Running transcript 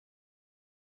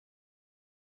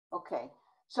Okay,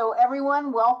 so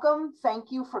everyone, welcome. Thank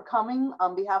you for coming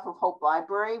on behalf of Hope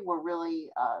Library. We're really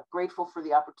grateful for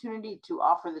the opportunity to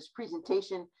offer this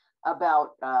presentation about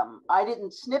I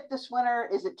didn't snip this winter.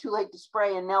 Is it too late to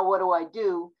spray? And now what do I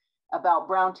do about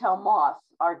brown-tailed moth?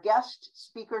 Our guest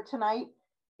speaker tonight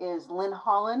is Lynn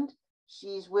Holland.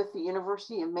 She's with the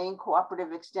University of Maine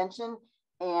Cooperative Extension.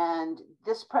 And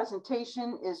this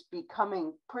presentation is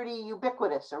becoming pretty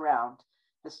ubiquitous around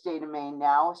the state of Maine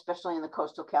now, especially in the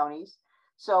coastal counties.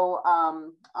 So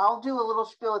I'll do a little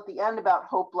spiel at the end about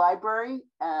Hope Library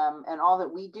and all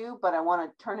that we do, but I want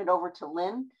to turn it over to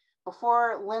Lynn.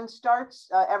 Before Lynn starts,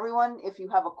 everyone, if you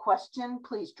have a question,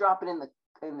 please drop it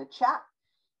in the chat,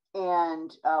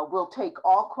 and we'll take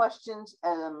all questions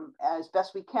as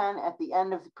best we can at the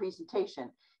end of the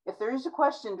presentation. If there is a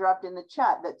question dropped in the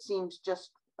chat that seems just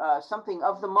something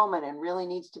of the moment and really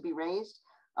needs to be raised,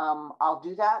 I'll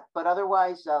do that. But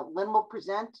otherwise, Lynn will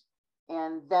present,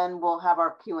 and then we'll have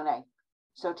our Q&A.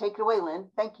 So take it away, Lynn.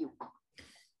 Thank you.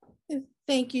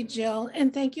 Thank you, Jill.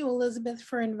 And thank you, Elizabeth,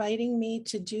 for inviting me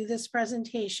to do this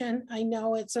presentation. I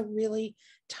know it's a really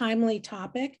timely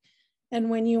topic. And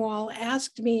when you all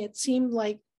asked me, it seemed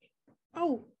like,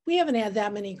 oh, we haven't had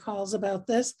that many calls about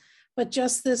this. But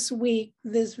just this week,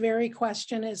 this very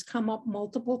question has come up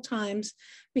multiple times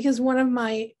because one of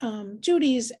my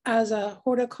duties as a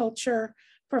horticulture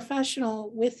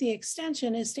professional with the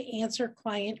extension is to answer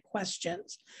client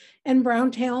questions. And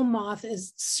brown-tailed moth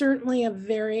is certainly a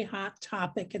very hot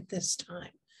topic at this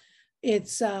time.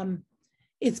 It's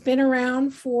been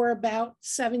around for about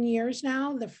 7 years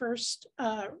now. The first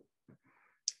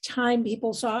time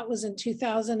people saw it was in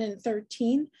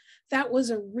 2013. That was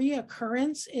a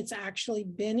reoccurrence. It's actually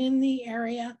been in the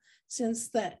area since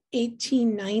the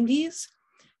 1890s,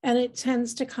 and it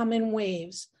tends to come in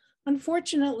waves.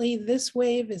 Unfortunately, this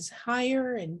wave is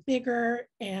higher and bigger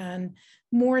and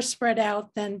more spread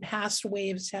out than past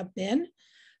waves have been.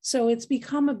 So it's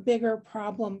become a bigger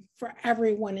problem for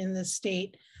everyone in the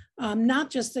state, not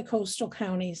just the coastal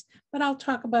counties, but I'll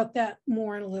talk about that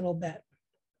more in a little bit.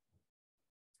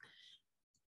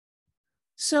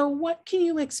 So what can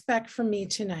you expect from me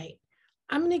tonight?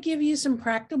 I'm going to give you some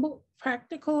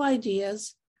practical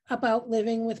ideas about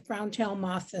living with brown-tailed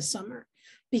moth this summer,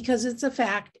 because it's a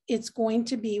fact, it's going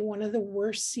to be one of the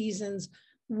worst seasons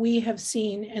we have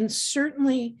seen, and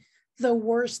certainly the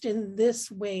worst in this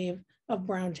wave of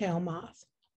brown-tailed moth.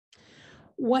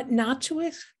 What not to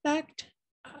expect,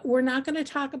 we're not going to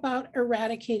talk about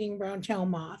eradicating brown-tailed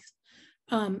moth.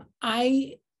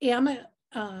 I am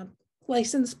a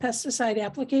licensed pesticide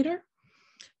applicator,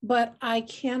 but I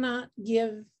cannot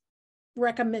give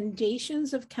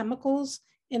recommendations of chemicals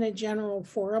in a general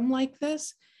forum like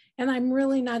this. And I'm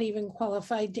really not even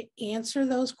qualified to answer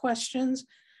those questions.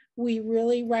 We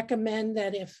really recommend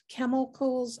that if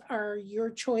chemicals are your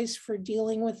choice for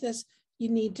dealing with this, you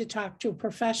need to talk to a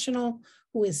professional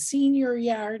who has seen your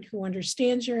yard, who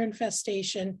understands your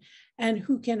infestation, and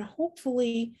who can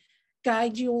hopefully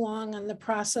guide you along on the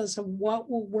process of what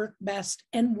will work best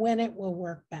and when it will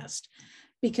work best,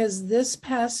 because this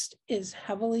pest is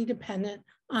heavily dependent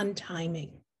on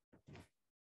timing.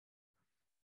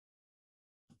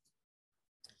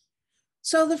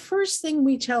 So the first thing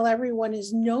we tell everyone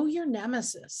is know your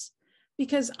nemesis,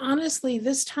 because honestly,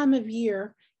 this time of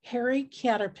year, hairy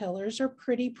caterpillars are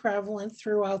pretty prevalent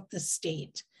throughout the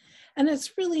state. And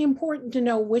it's really important to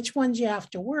know which ones you have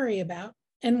to worry about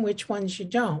and which ones you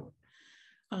don't.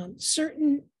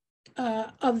 Certain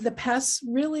of the pests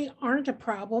really aren't a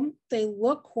problem. They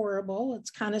look horrible. It's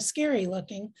kind of scary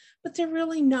looking, but they're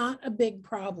really not a big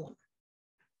problem.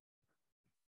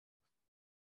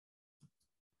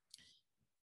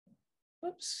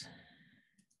 Whoops.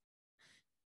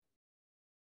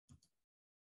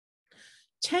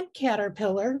 Tent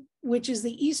caterpillar, which is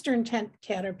the eastern tent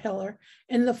caterpillar,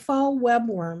 and the fall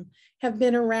webworm have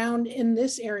been around in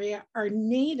this area, are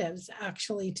natives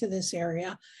actually to this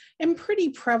area, and pretty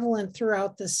prevalent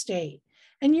throughout the state.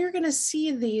 And you're going to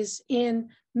see these in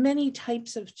many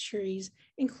types of trees,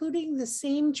 including the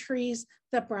same trees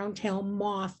that brown-tailed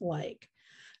moth like.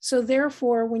 So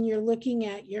therefore, when you're looking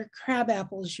at your crab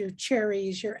apples, your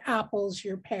cherries, your apples,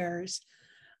 your pears,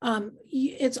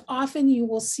 it's often you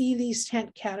will see these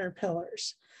tent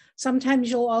caterpillars.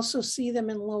 Sometimes you'll also see them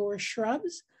in lower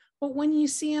shrubs, but when you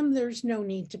see them, there's no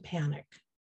need to panic.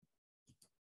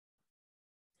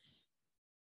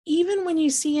 Even when you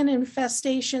see an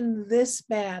infestation this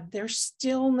bad, there's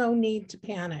still no need to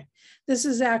panic. This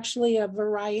is actually a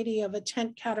variety of a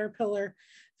tent caterpillar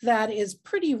that is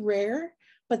pretty rare,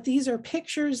 but these are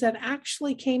pictures that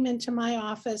actually came into my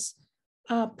office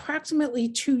approximately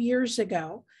 2 years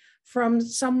ago from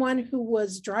someone who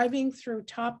was driving through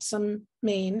Topsom,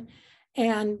 Maine,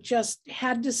 and just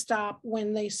had to stop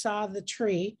when they saw the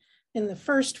tree in the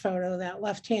first photo, that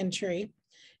left-hand tree.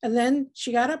 And then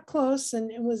she got up close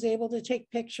and was able to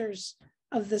take pictures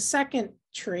of the second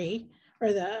tree,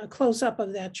 or the close-up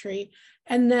of that tree,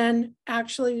 and then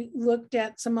actually looked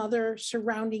at some other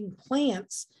surrounding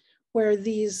plants where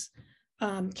these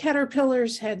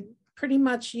caterpillars had pretty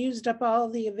much used up all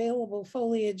the available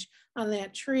foliage on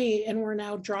that tree and were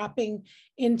now dropping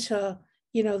into,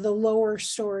 you know, the lower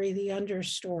story, the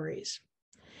understories.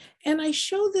 And I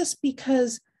show this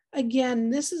because, again,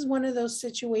 this is one of those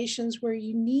situations where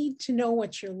you need to know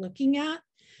what you're looking at.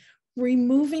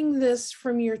 Removing this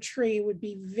from your tree would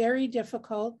be very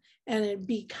difficult, and it'd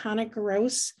be kind of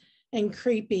gross and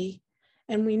creepy.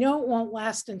 And we know it won't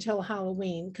last until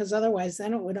Halloween, because otherwise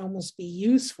then it would almost be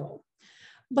useful.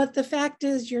 But the fact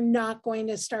is, you're not going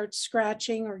to start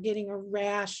scratching or getting a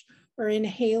rash or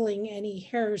inhaling any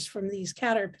hairs from these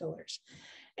caterpillars.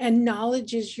 And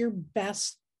knowledge is your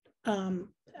best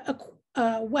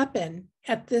weapon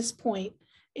at this point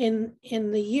in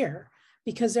the year,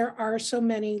 because there are so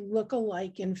many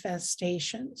look-alike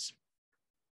infestations.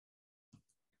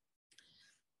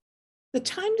 The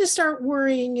time to start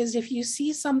worrying is if you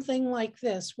see something like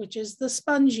this, which is the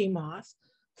spongy moth,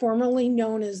 formerly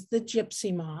known as the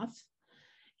gypsy moth.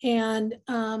 And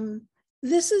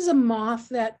this is a moth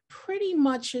that pretty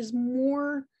much is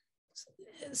more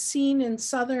seen in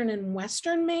southern and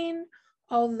western Maine,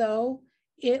 although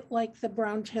it, like the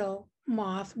browntail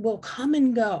moth, will come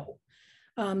and go.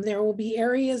 There will be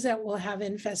areas that will have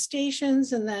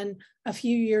infestations, and then a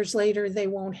few years later, they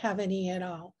won't have any at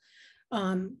all.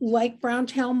 Like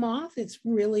browntail moth, it's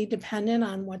really dependent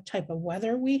on what type of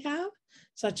weather we have,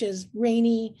 such as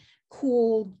rainy,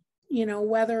 cool,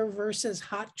 weather versus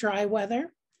hot, dry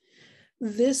weather.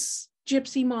 This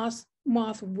gypsy moth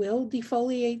will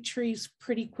defoliate trees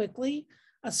pretty quickly.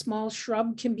 A small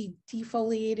shrub can be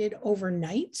defoliated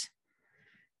overnight.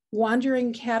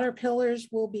 Wandering caterpillars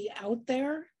will be out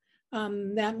there.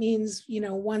 That means,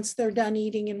 once they're done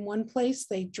eating in one place,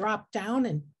 they drop down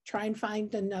and try and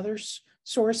find another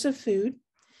source of food.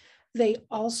 They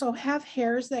also have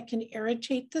hairs that can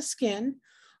irritate the skin,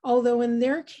 although in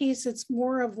their case, it's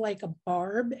more of like a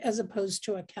barb as opposed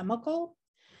to a chemical.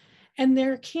 And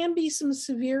there can be some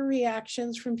severe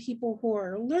reactions from people who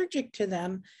are allergic to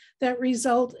them that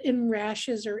result in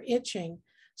rashes or itching.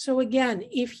 So again,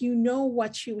 if you know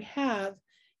what you have,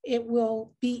 it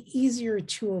will be easier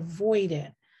to avoid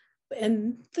it.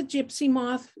 And the gypsy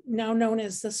moth, now known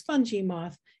as the spongy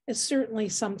moth, is certainly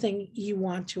something you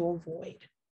want to avoid.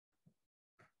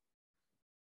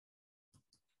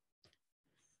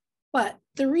 But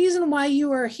the reason why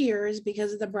you are here is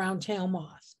because of the browntail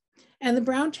moth. And the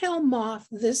browntail moth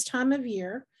this time of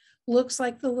year looks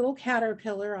like the little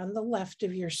caterpillar on the left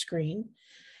of your screen.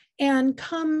 And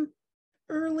come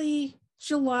early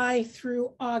July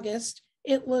through August,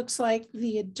 it looks like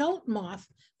the adult moth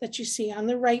that you see on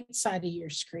the right side of your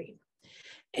screen.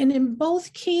 And in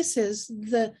both cases,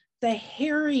 the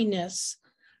hairiness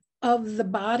of the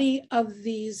body of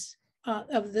these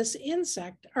of this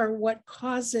insect are what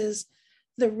causes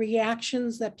the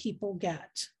reactions that people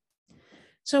get.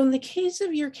 So in the case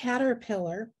of your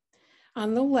caterpillar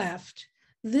on the left,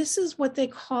 this is what they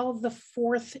call the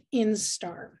fourth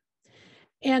instar.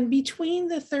 And between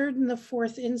the third and the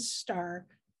fourth instar,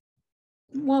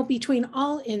 well, between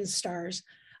all instars,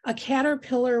 a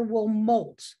caterpillar will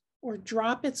molt or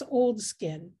drop its old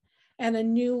skin, and a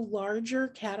new, larger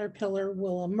caterpillar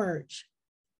will emerge.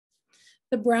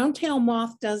 The browntail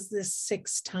moth does this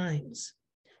 6 times.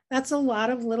 That's a lot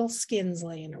of little skins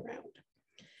laying around.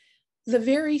 The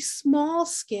very small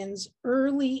skins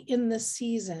early in the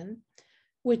season,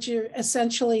 which are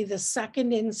essentially the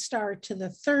second instar to the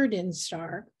third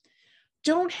instar,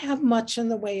 don't have much in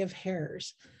the way of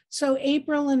hairs. So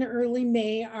April and early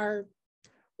May are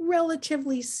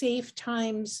relatively safe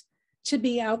times to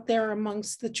be out there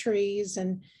amongst the trees.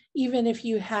 And even if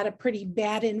you had a pretty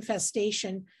bad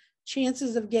infestation,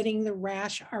 chances of getting the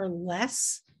rash are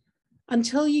less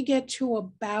until you get to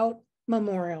about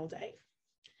Memorial Day.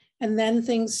 And then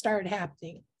things start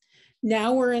happening.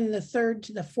 Now we're in the third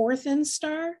to the fourth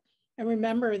instar. And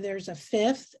remember, there's a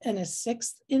fifth and a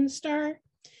sixth instar.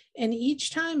 And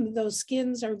each time those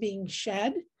skins are being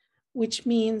shed, which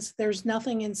means there's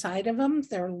nothing inside of them.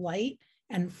 They're light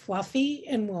and fluffy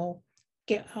and will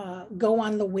go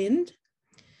on the wind.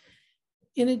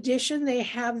 In addition, they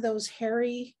have those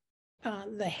hairy,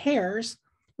 the hairs,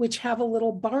 which have a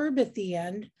little barb at the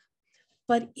end.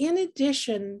 But in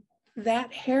addition,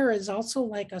 that hair is also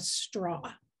like a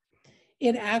straw.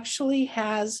 It actually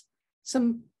has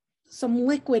some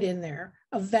liquid in there,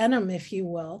 a venom, if you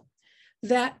will,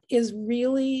 that is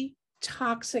really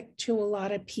toxic to a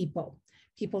lot of people.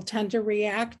 People tend to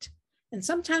react, and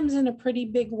sometimes in a pretty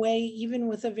big way, even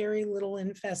with a very little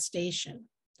infestation.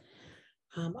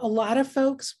 A lot of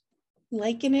folks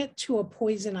liken it to a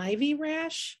poison ivy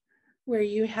rash, where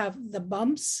you have the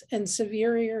bumps and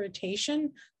severe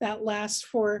irritation that lasts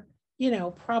for,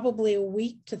 probably a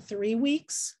week to 3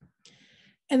 weeks.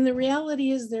 And the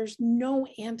reality is there's no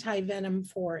anti-venom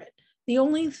for it. The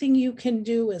only thing you can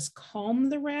do is calm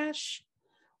the rash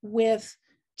with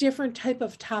different type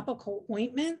of topical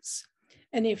ointments.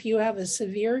 And if you have a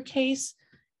severe case,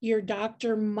 your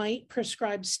doctor might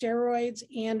prescribe steroids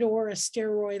and or a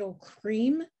steroidal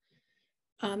cream.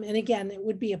 And again, it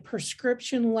would be a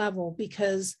prescription level,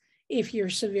 because if you're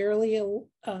severely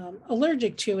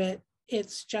allergic to it,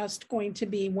 it's just going to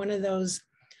be one of those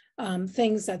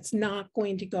things that's not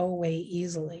going to go away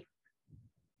easily.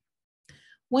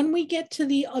 When we get to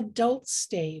the adult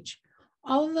stage,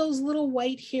 all of those little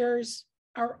white hairs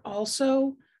are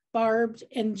also barbed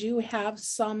and do have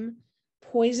some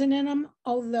poison in them,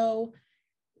 although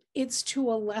it's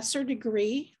to a lesser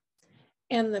degree.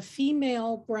 And the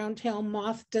female brown-tailed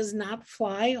moth does not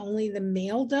fly, only the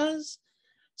male does.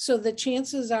 So the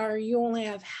chances are you only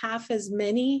have half as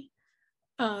many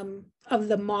of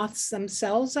the moths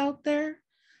themselves out there,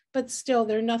 but still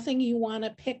they're nothing you want to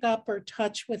pick up or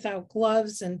touch without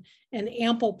gloves and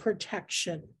ample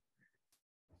protection.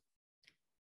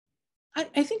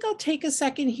 I think I'll take a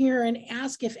second here and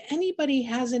ask if anybody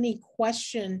has any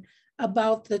question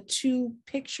about the two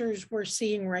pictures we're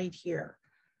seeing right here.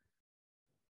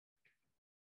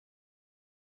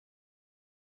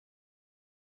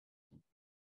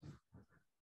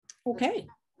 Okay,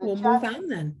 we'll move on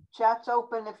then. Chat's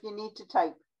open if you need to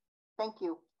type. Thank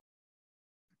you.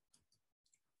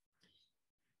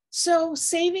 So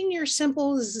saving your summer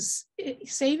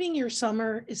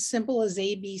is simple as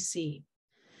ABC.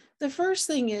 The first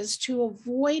thing is to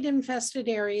avoid infested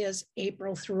areas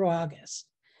April through August.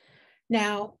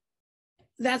 Now,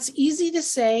 that's easy to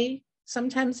say.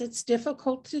 Sometimes it's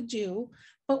difficult to do,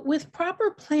 but with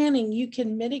proper planning, you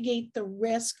can mitigate the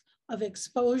risk of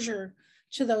exposure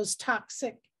to those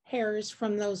toxic hairs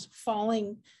from those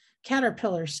falling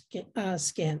caterpillar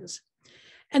skins.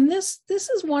 And this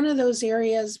is one of those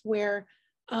areas where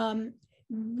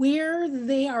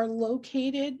they are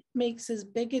located makes as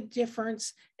big a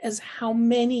difference as how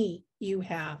many you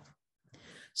have.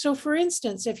 So for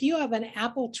instance, if you have an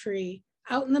apple tree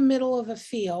out in the middle of a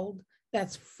field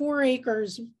that's 4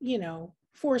 acres,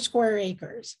 4 square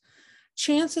acres,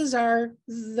 chances are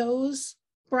those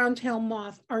brown-tail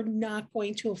moth are not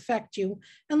going to affect you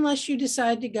unless you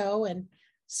decide to go and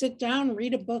sit down,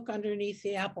 read a book underneath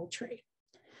the apple tree.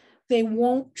 They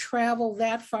won't travel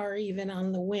that far even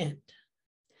on the wind.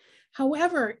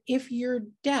 However, if your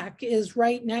deck is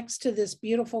right next to this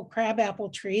beautiful crabapple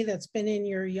tree that's been in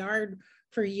your yard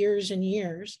for years and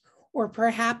years, or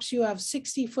perhaps you have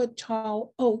 60-foot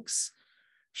tall oaks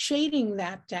shading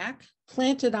that deck,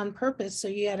 planted on purpose so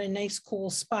you had a nice cool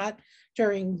spot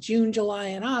during June, July,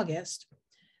 and August,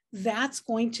 that's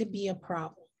going to be a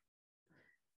problem.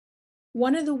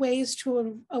 One of the ways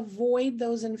to avoid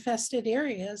those infested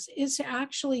areas is to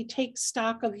actually take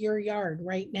stock of your yard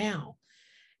right now.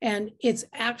 And it's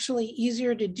actually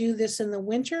easier to do this in the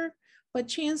winter, but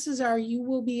chances are you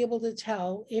will be able to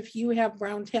tell if you have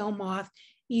brown-tailed moth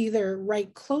either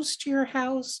right close to your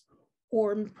house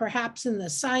or perhaps in the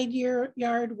side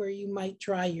yard where you might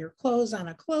dry your clothes on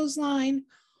a clothesline,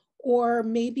 or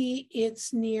maybe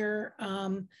it's near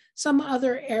some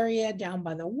other area down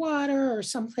by the water or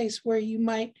someplace where you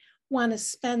might want to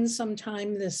spend some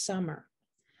time this summer.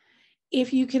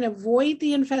 If you can avoid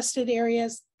the infested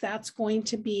areas, that's going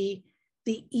to be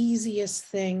the easiest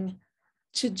thing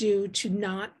to do to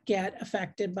not get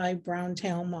affected by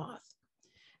brown-tailed moth.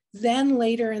 Then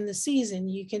later in the season,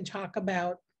 you can talk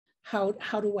about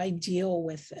how do I deal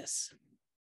with this.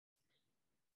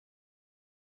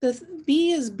 The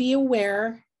B is be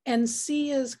aware, and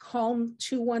C is call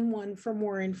 211 for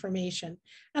more information.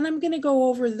 And I'm going to go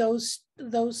over those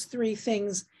 3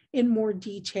 things in more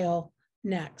detail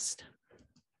next.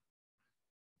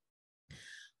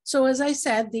 So as I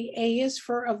said, the A is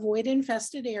for avoid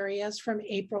infested areas from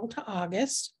April to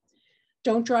August.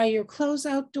 Don't dry your clothes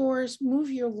outdoors, move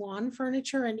your lawn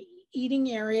furniture and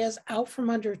eating areas out from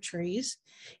under trees.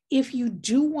 If you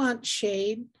do want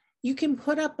shade, you can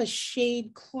put up a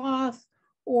shade cloth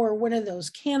or one of those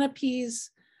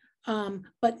canopies,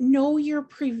 but know your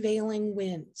prevailing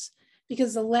winds,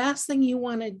 because the last thing you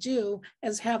want to do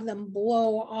is have them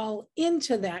blow all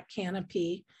into that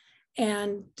canopy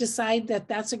and decide that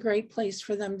that's a great place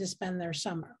for them to spend their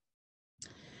summer.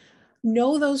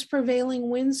 Know those prevailing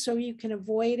winds so you can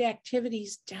avoid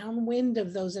activities downwind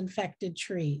of those infected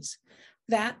trees.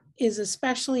 That is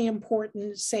especially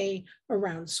important, say,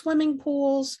 around swimming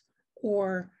pools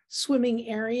or swimming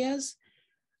areas.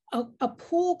 A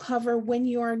pool cover when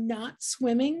you are not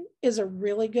swimming is a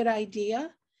really good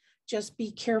idea. Just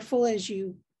be careful as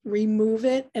you remove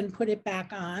it and put it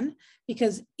back on,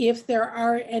 because if there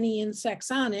are any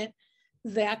insects on it,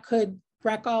 that could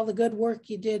wreck all the good work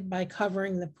you did by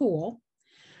covering the pool.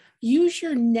 Use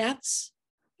your nets.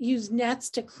 Use nets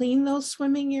to clean those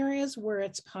swimming areas where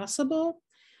it's possible.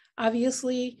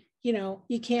 Obviously,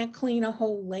 you can't clean a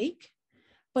whole lake,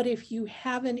 but if you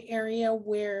have an area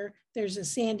where there's a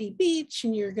sandy beach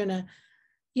and you're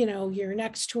you're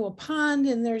next to a pond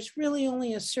and there's really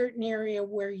only a certain area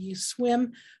where you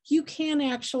swim, you can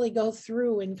actually go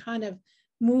through and kind of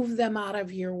move them out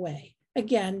of your way.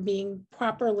 Again, being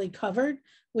properly covered,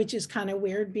 which is kind of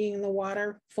weird being in the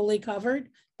water fully covered,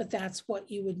 but that's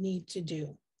what you would need to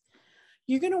do.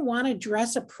 You're going to want to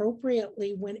dress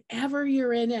appropriately whenever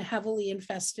you're in a heavily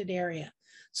infested area.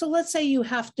 So let's say you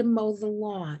have to mow the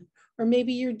lawn, or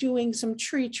maybe you're doing some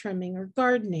tree trimming or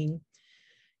gardening.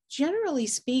 Generally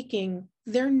speaking,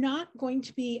 they're not going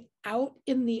to be out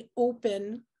in the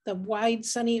open, the wide,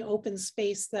 sunny, open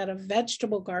space that a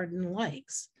vegetable garden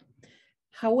likes.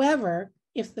 However,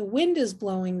 if the wind is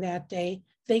blowing that day,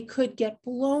 they could get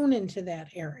blown into that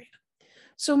area.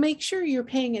 So make sure you're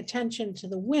paying attention to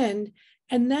the wind,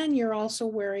 and then you're also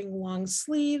wearing long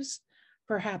sleeves,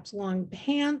 perhaps long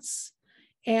pants,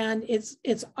 and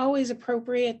it's always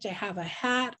appropriate to have a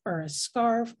hat or a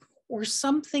scarf or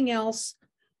something else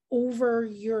over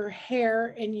your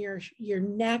hair and your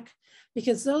neck,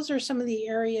 because those are some of the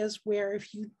areas where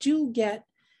if you do get,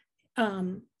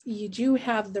 you do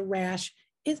have the rash,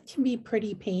 it can be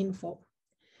pretty painful.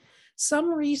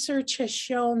 Some research has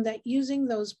shown that using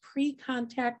those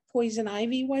pre-contact poison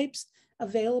ivy wipes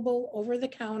available over the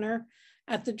counter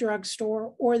at the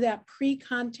drugstore, or that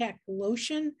pre-contact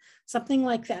lotion, something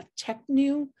like that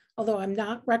Technu, although I'm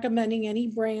not recommending any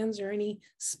brands or any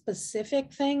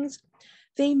specific things,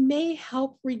 they may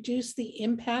help reduce the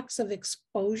impacts of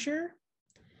exposure.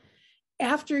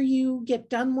 After you get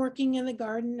done working in the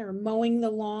garden or mowing the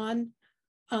lawn,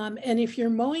 and if you're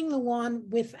mowing the lawn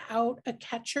without a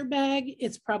catcher bag,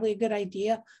 it's probably a good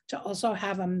idea to also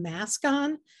have a mask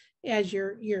on, as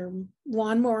your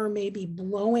lawnmower may be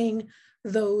blowing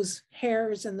those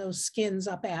hairs and those skins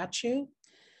up at you.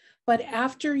 But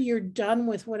after you're done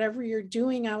with whatever you're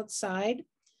doing outside,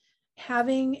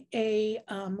 having a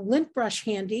lint brush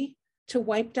handy to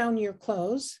wipe down your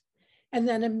clothes, and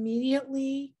then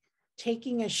immediately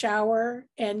taking a shower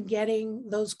and getting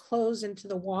those clothes into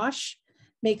the wash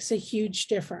makes a huge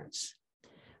difference.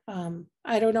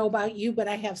 I don't know about you, but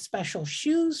I have special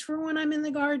shoes for when I'm in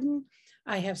the garden.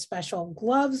 I have special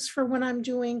gloves for when I'm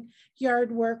doing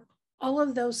yard work. All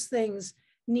of those things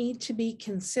need to be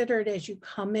considered as you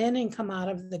come in and come out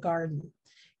of the garden.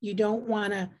 You don't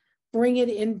want to bring it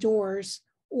indoors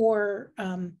or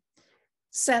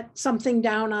set something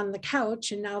down on the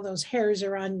couch and now those hairs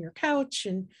are on your couch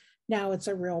and now it's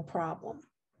a real problem.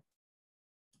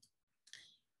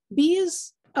 B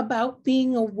is about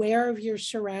being aware of your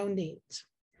surroundings.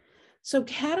 So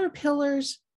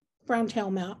caterpillars,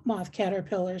 browntail moth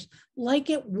caterpillars, like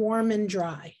it warm and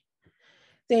dry.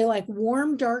 They like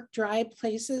warm, dark, dry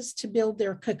places to build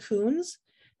their cocoons,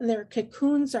 and their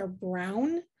cocoons are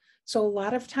brown. So a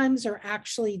lot of times they're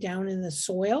actually down in the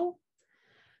soil.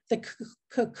 The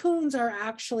cocoons are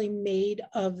actually made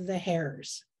of the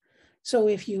hairs. So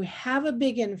if you have a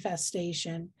big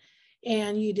infestation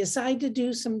and you decide to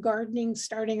do some gardening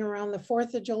starting around the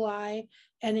 4th of July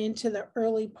and into the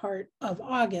early part of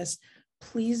August,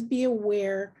 please be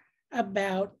aware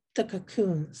about the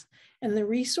cocoons. And the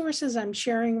resources I'm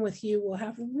sharing with you will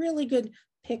have really good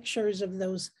pictures of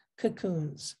those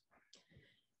cocoons.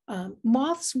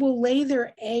 Moths will lay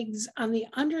their eggs on the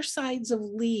undersides of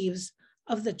leaves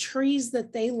of the trees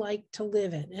that they like to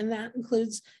live in. And that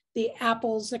includes the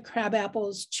apples, the crab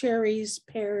apples, cherries,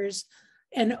 pears,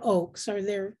 and oaks are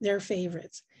their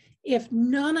favorites. If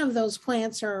none of those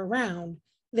plants are around,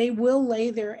 they will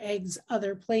lay their eggs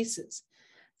other places.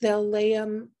 They'll lay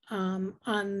them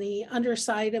on the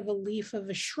underside of a leaf of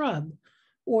a shrub,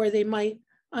 or they might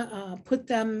put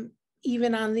them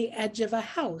even on the edge of a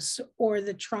house or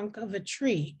the trunk of a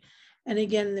tree. And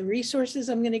again, the resources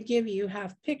I'm going to give you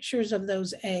have pictures of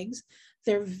those eggs.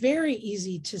 They're very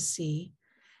easy to see,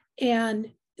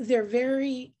 and they're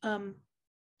very,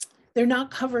 they're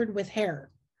not covered with hair.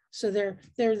 So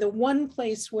they're the one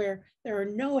place where There are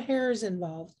no hairs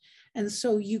involved. And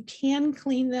so you can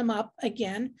clean them up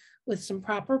again with some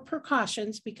proper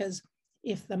precautions, because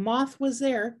if the moth was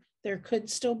there, there could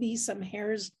still be some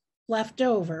hairs left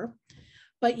over,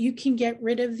 but you can get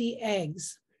rid of the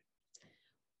eggs.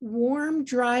 Warm,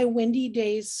 dry, windy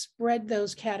days spread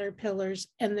those caterpillars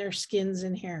and their skins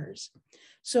and hairs.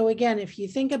 So again, if you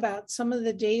think about some of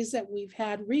the days that we've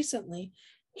had recently,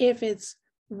 if it's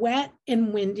wet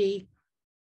and windy,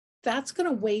 that's going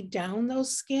to weigh down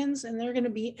those skins and they're going to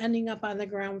be ending up on the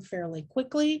ground fairly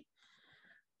quickly.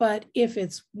 But if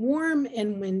it's warm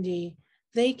and windy,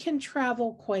 they can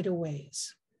travel quite a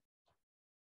ways.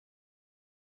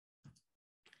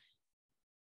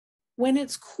 When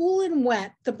it's cool and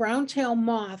wet, the browntail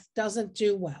moth doesn't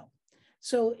do well.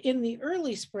 So in the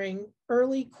early spring,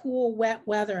 early cool wet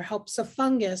weather helps a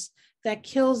fungus that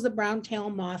kills the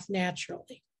browntail moth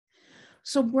naturally.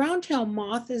 So browntail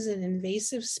moth is an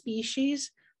invasive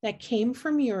species that came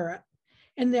from Europe,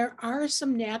 and there are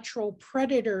some natural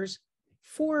predators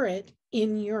for it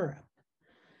in Europe.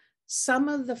 Some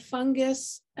of the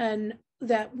fungus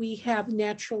that we have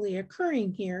naturally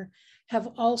occurring here have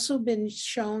also been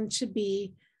shown to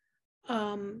be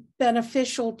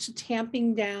beneficial to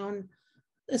tamping down,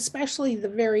 especially the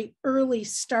very early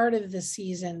start of the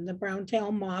season, the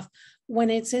browntail moth, when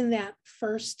it's in that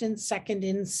first and second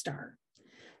instar.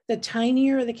 The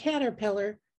tinier the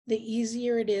caterpillar, the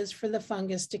easier it is for the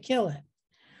fungus to kill it.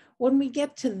 When we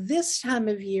get to this time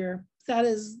of year, that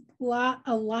is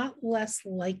a lot less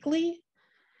likely,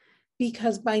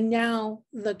 because by now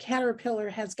the caterpillar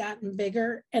has gotten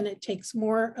bigger and it takes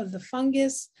more of the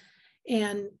fungus.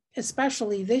 And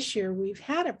especially this year, we've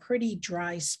had a pretty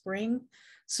dry spring.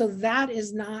 So that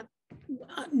is not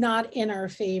in our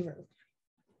favor.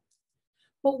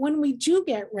 But when we do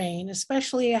get rain,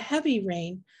 especially a heavy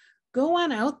rain, go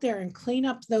on out there and clean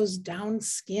up those down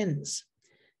skins,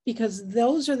 because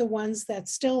those are the ones that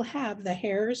still have the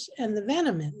hairs and the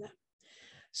venom in them.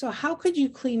 So how could you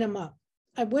clean them up?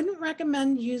 I wouldn't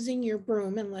recommend using your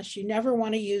broom unless you never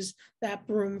want to use that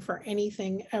broom for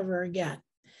anything ever again.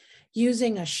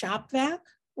 Using a shop vac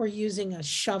or using a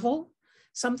shovel,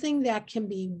 something that can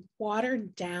be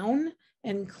watered down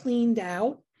and cleaned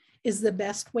out, is the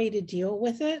best way to deal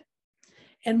with it.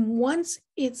 And once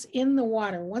it's in the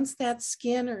water, once that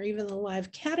skin or even the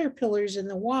live caterpillars in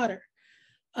the water,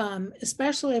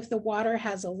 especially if the water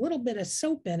has a little bit of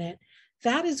soap in it,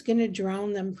 that is going to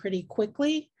drown them pretty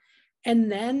quickly.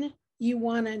 And then you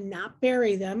want to not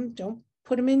bury them. Don't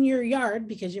put them in your yard,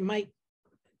 because you might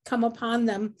come upon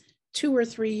them 2 or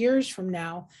 3 years from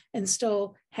now and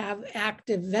still have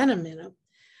active venom in them.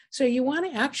 So you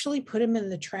want to actually put them in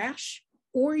the trash,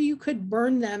 or you could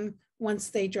burn them once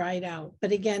they dried out.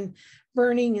 But again,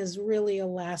 burning is really a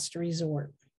last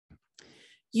resort.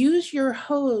 Use your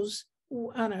hose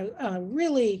on a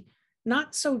really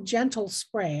not so gentle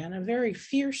spray, on a very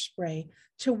fierce spray,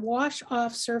 to wash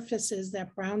off surfaces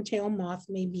that browntail moth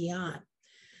may be on.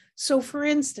 So for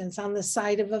instance, on the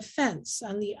side of a fence,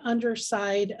 on the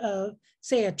underside of,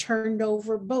 say, a turned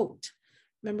over boat.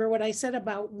 Remember what I said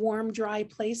about warm, dry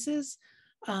places?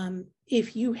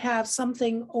 If you have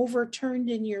something overturned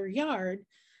in your yard,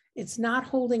 it's not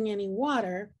holding any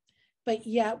water, but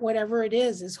yet whatever it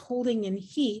is holding in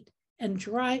heat and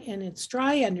dry, and it's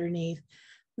dry underneath,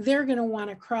 they're going to want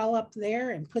to crawl up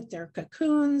there and put their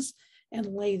cocoons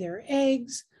and lay their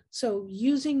eggs. So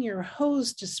using your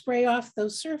hose to spray off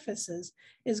those surfaces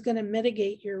is going to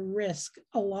mitigate your risk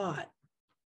a lot.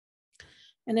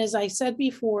 And as I said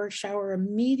before, shower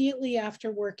immediately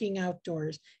after working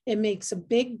outdoors. It makes a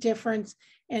big difference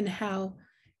in how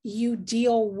you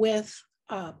deal with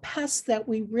pests that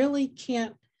we really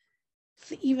can't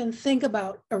even think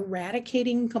about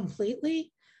eradicating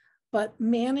completely, but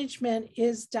management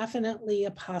is definitely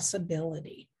a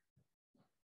possibility.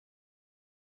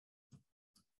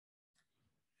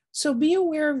 So be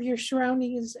aware of your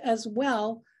surroundings as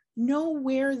well. Know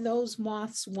where those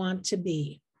moths want to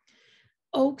be.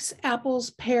 Oaks,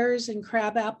 apples, pears, and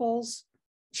crab apples,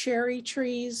 cherry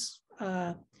trees,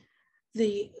 both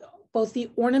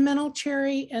the ornamental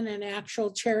cherry and an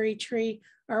actual cherry tree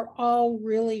are all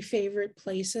really favorite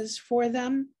places for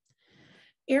them.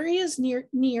 Areas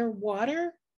near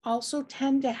water also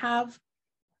tend to have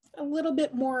a little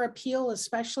bit more appeal,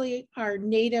 especially our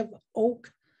native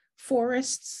oak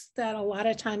forests that a lot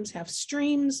of times have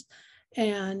streams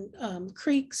and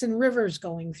creeks and rivers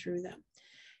going through them.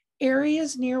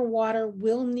 Areas near water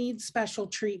will need special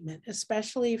treatment,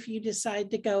 especially if you decide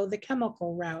to go the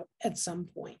chemical route at some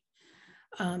point.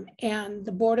 And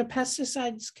the Board of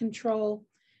Pesticides Control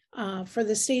for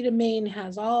the state of Maine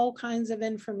has all kinds of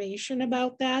information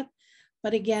about that.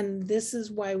 But again, this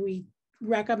is why we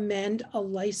recommend a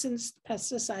licensed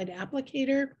pesticide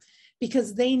applicator,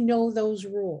 because they know those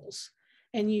rules.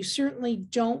 And you certainly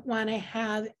don't want to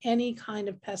have any kind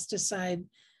of pesticide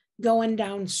going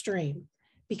downstream,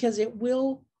 because it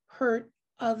will hurt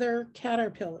other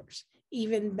caterpillars,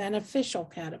 even beneficial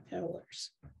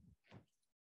caterpillars.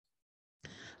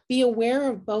 Be aware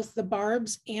of both the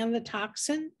barbs and the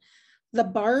toxin. The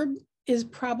barb is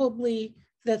probably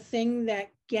the thing that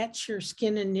gets your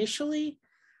skin initially,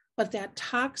 but that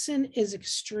toxin is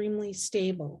extremely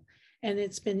stable, and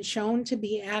it's been shown to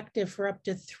be active for up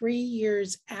to 3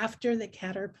 years after the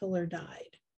caterpillar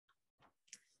died.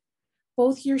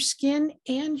 Both your skin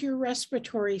and your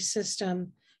respiratory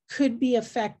system could be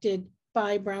affected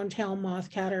by brown-tail moth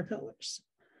caterpillars.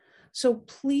 So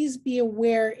please be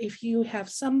aware if you have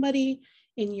somebody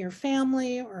in your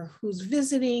family or who's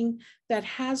visiting that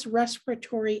has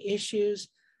respiratory issues.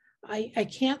 I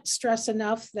can't stress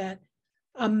enough that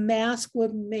a mask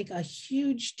would make a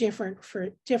huge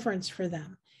difference for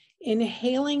them.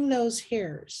 Inhaling those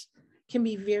hairs can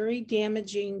be very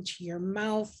damaging to your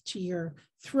mouth, to your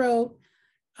throat,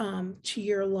 to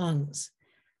your lungs.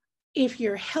 If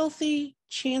you're healthy,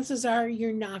 chances are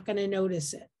you're not going to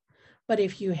notice it. But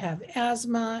if you have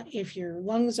asthma, if your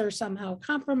lungs are somehow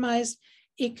compromised,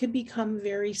 it could become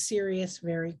very serious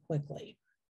very quickly.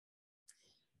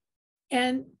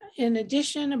 And in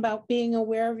addition, about being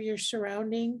aware of your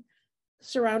surroundings,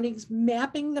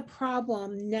 mapping the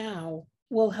problem now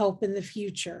will help in the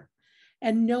future.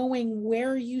 And knowing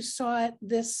where you saw it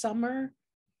this summer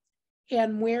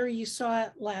and where you saw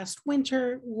it last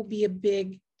winter will be a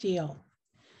big deal.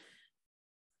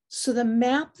 So the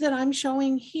map that I'm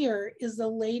showing here is the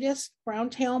latest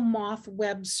brown-tail moth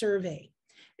web survey.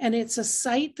 And it's a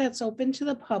site that's open to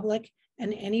the public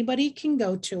and anybody can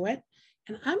go to it.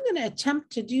 And I'm going to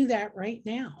attempt to do that right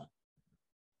now.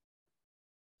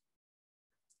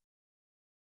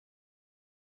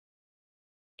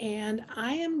 And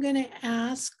I am going to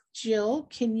ask Jill,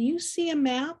 can you see a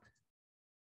map?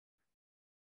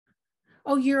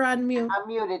 Oh, you're on mute. I'm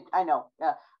muted, I know.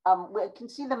 We can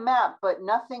see the map, but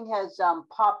nothing has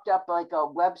popped up like a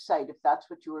website, if that's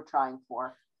what you were trying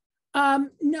for.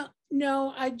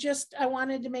 No, I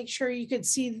wanted to make sure you could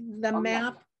see the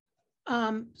map.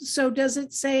 So does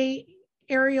it say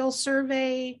aerial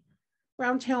survey,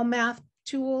 brown-tail math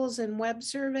tools and web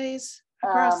surveys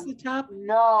across the top?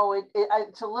 No,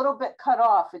 it's a little bit cut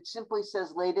off. It simply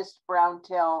says latest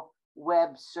brown-tail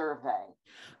web survey.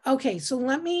 Okay, so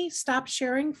let me stop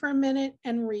sharing for a minute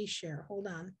and reshare. Hold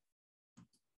on.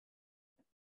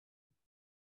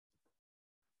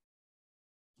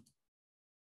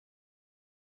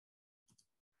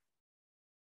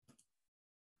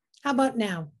 How about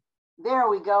now? There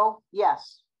we go.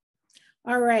 Yes.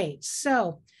 All right,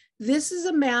 so this is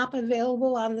a map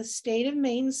available on the State of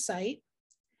Maine site.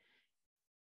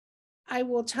 I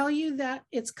will tell you that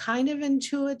it's kind of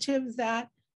intuitive that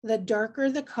the darker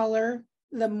the color,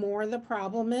 the more the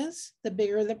problem is, the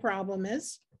bigger the problem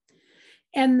is.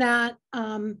 And that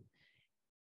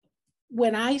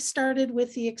when I started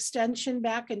with the extension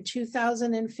back in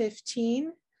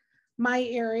 2015, my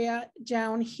area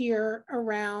down here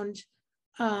around,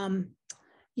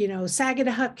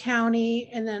 Saginaw County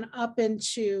and then up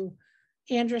into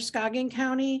Androscoggin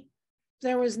County,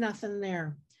 there was nothing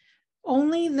there.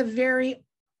 Only the very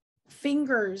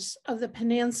fingers of the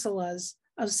peninsulas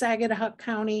of Saginaw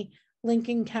County,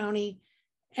 Lincoln County,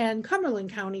 and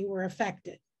Cumberland County were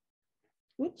affected.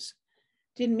 Whoops,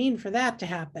 didn't mean for that to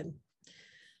happen.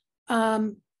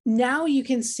 Now you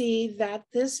can see that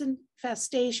this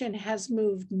infestation has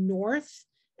moved north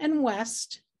and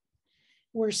west.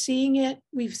 We're seeing it,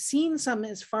 we've seen some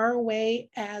as far away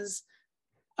as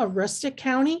Aroostook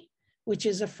County, which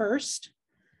is a first.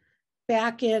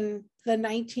 Back in the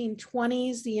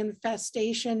 1920s, the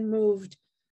infestation moved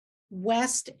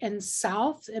west and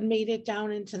south and made it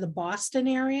down into the Boston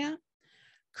area.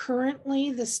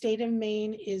 Currently, the state of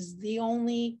Maine is the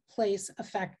only place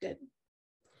affected.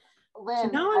 Lynn, so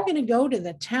now I'm going to go to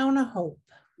the town of Hope.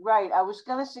 Right, I was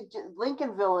going to suggest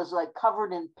Lincolnville is like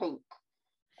covered in pink,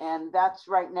 and that's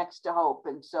right next to Hope.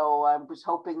 And so I was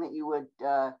hoping that you would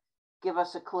give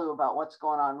us a clue about what's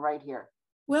going on right here.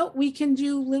 Well, we can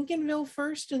do Lincolnville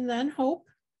first and then Hope.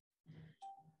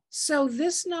 So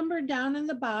this number down in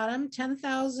the bottom,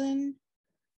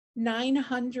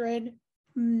 10,900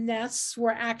 nests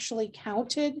were actually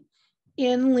counted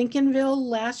in Lincolnville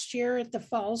last year at the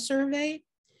fall survey.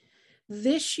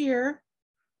 This year,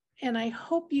 and I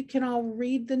hope you can all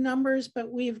read the numbers, but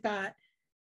we've got,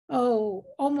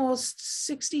 almost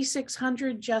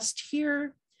 6,600 just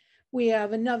here. We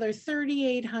have another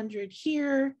 3,800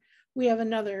 here. We have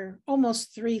another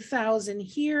almost 3,000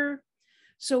 here.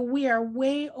 So we are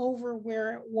way over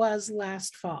where it was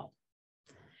last fall.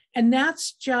 And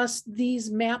that's just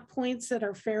these map points that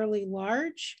are fairly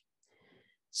large.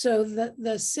 So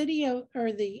the city of,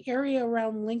 or the area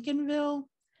around Lincolnville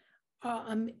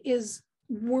is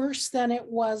worse than it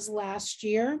was last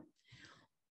year.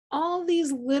 All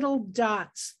these little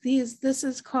dots, this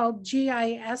is called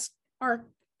GIS,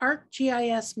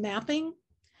 ArcGIS mapping.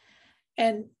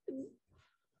 And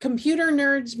computer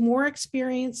nerds more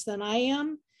experienced than I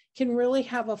am can really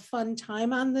have a fun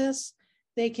time on this.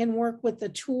 They can work with the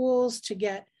tools to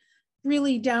get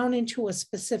really down into a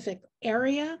specific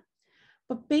area.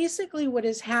 But basically what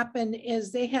has happened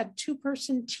is they had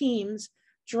two-person teams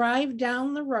drive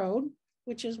down the road,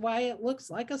 which is why it looks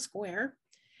like a square.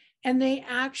 And they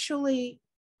actually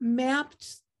mapped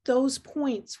those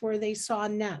points where they saw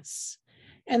nests.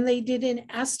 And they did an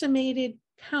estimated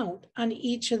count on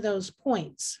each of those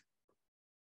points.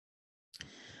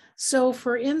 So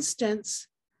for instance,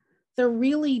 the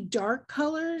really dark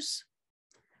colors,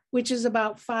 which is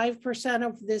about 5%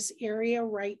 of this area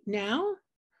right now,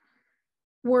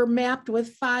 were mapped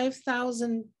with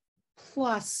 5,000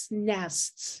 plus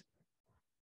nests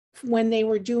when they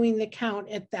were doing the count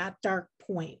at that dark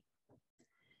point.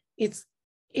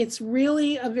 It's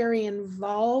really a very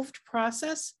involved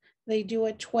process. They do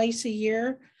it twice a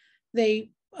year.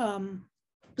 They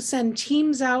send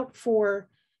teams out for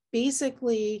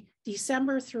basically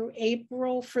December through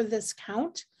April for this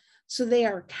count. So they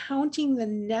are counting the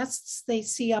nests they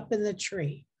see up in the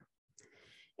tree.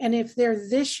 And if they're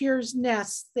this year's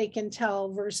nest, they can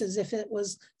tell versus if it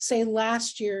was, say,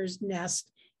 last year's nest,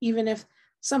 even if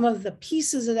some of the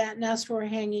pieces of that nest were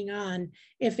hanging on,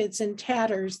 if it's in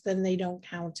tatters, then they don't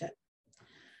count it.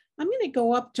 I'm going to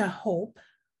go up to Hope.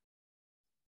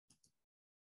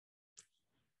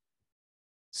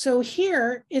 So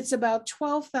here it's about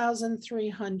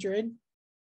 12,300.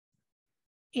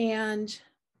 And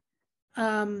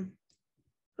I'm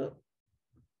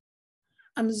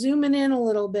zooming in a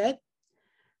little bit,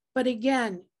 but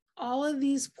again, all of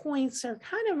these points are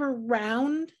kind of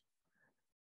around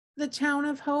the town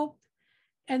of Hope,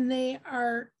 and they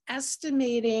are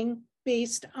estimating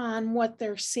based on what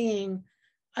they're seeing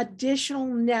additional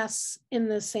nests in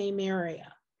the same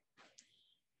area.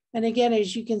 And again,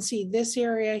 as you can see, this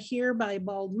area here by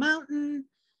Bald Mountain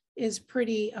is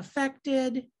pretty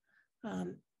affected.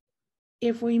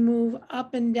 If we move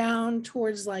up and down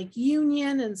towards like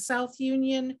Union and South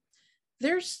Union,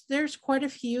 there's quite a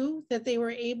few that they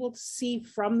were able to see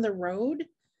from the road.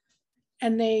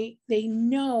 And they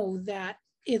know that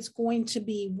it's going to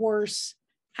be worse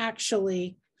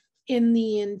actually in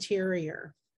the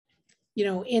interior, you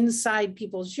know, inside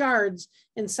people's yards,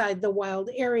 inside the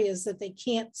wild areas that they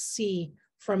can't see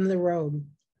from the road.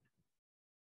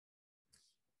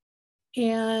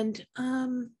 And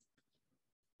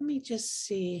let me just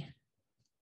see.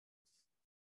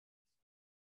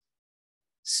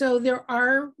 So there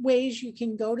are ways you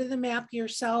can go to the map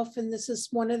yourself, and this is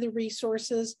one of the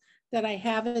resources that I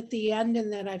have at the end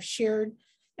and that I've shared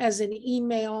as an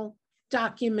email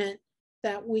document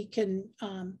that we can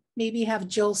maybe have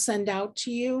Jill send out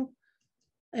to you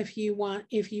if you want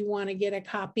to get a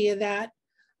copy of that.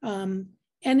 And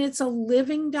it's a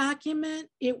living document.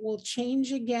 It will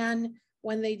change again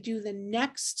when they do the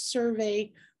next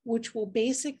survey, which will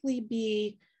basically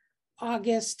be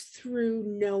August through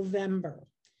November.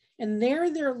 And there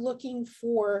they're looking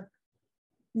for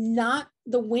not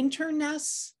the winter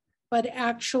nests, but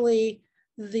actually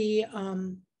the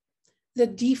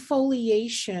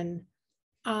defoliation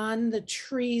on the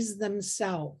trees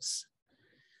themselves.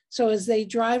 So as they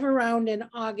drive around in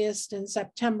August and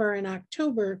September and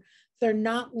October, they're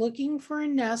not looking for a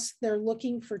nest, they're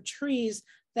looking for trees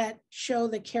that show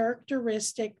the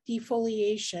characteristic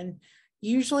defoliation,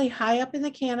 usually high up in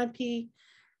the canopy,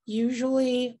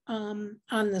 usually on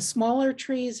the smaller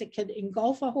trees, it could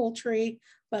engulf a whole tree,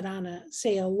 but on a,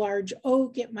 say, a large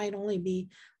oak, it might only be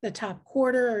the top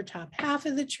quarter or top half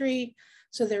of the tree.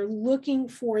 So they're looking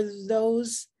for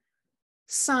those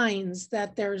signs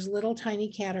that there's little tiny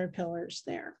caterpillars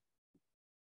there.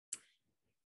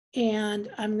 And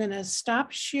I'm gonna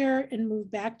stop share and move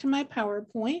back to my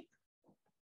PowerPoint.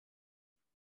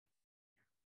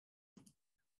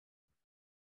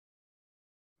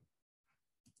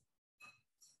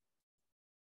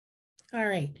 All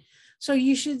right, so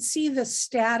you should see the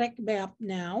static map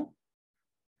now.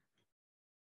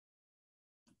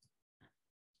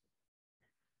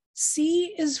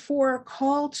 C is for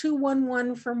call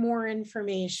 211 for more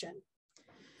information.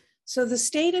 So the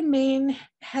state of Maine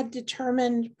had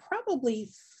determined probably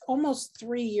almost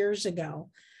 3 years ago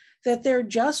that there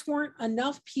just weren't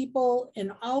enough people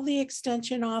in all the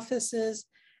extension offices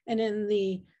and in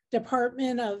the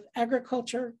Department of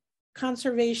Agriculture,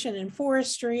 Conservation and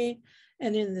Forestry,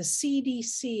 and in the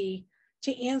CDC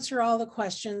to answer all the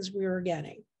questions we were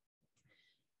getting.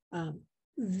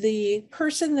 The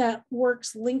person that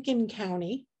works Lincoln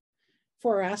County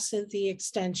for us at the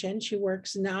extension, she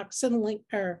works Knox and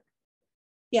Lincoln.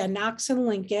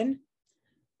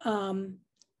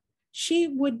 She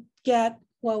would get,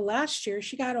 well, last year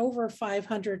she got over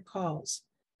 500 calls,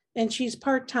 and she's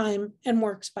part-time and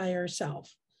works by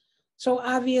herself. So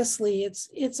obviously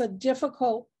it's a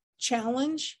difficult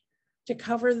challenge to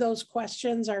cover those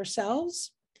questions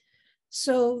ourselves.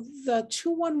 So the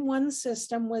 211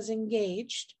 system was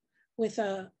engaged with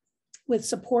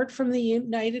support from the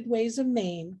United Ways of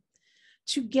Maine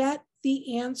to get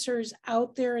the answers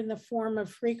out there in the form of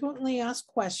frequently asked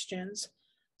questions.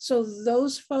 So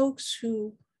those folks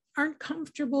who aren't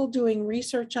comfortable doing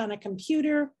research on a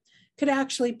computer could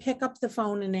actually pick up the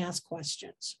phone and ask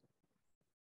questions.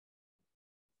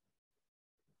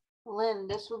 Lynn,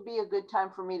 this would be a good time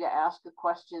for me to ask a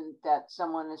question that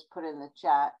someone has put in the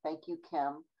chat. Thank you,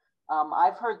 Kim.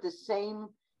 I've heard the same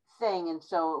thing, and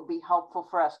so it would be helpful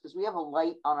for us because we have a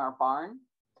light on our barn.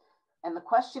 And the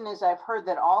question is, I've heard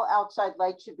that all outside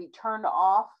lights should be turned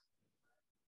off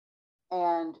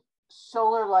and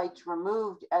solar lights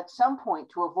removed at some point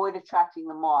to avoid attracting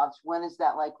the moths. When is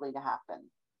that likely to happen?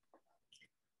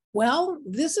 Well,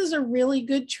 this is a really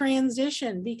good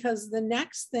transition because the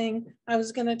next thing I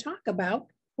was going to talk about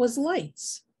was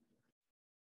lights.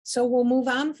 So we'll move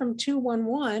on from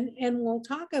 211 and we'll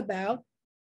talk about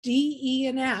D, E,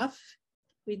 and F.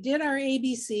 We did our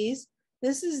ABCs.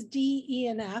 This is D, E,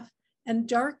 and F, and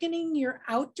darkening your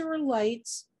outdoor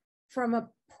lights from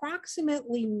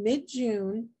approximately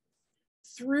mid-June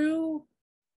through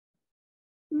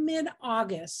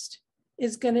mid-August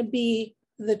is going to be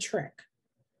the trick.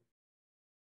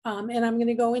 And I'm going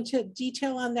to go into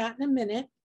detail on that in a minute.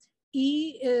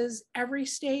 E is every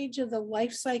stage of the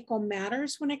life cycle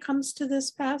matters when it comes to this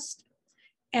pest.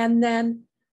 And then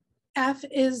F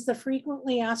is the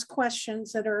frequently asked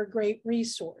questions that are a great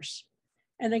resource.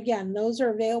 And again, those are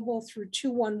available through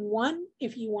 211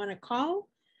 if you want to call,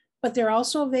 but they're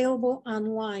also available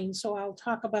online. So I'll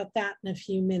talk about that in a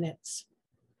few minutes.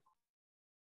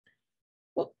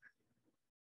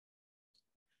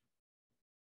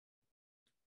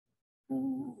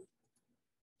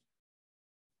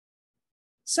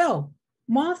 So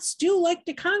moths do like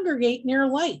to congregate near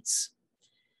lights.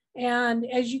 And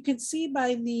as you can see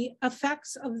by the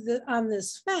effects of on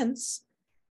this fence,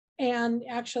 and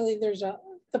actually there's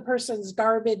the person's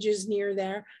garbage is near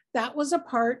there. That was a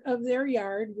part of their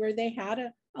yard where they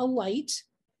had a light,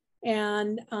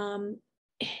 and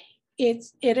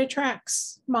it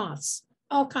attracts moths,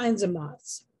 all kinds of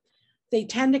moths. They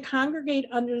tend to congregate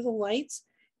under the lights,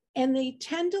 and they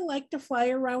tend to like to fly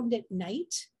around at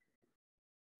night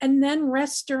and then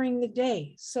rest during the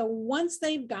day. So once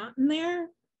they've gotten there,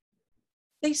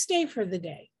 they stay for the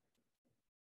day.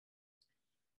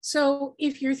 So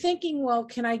if you're thinking, well,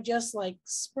 can I just like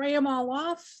spray them all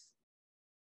off?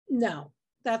 No,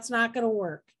 that's not going to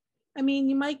work. I mean,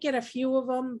 you might get a few of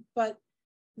them, but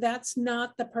that's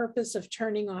not the purpose of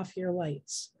turning off your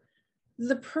lights.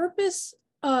 The purpose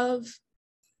of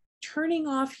turning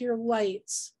off your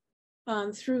lights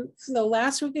through the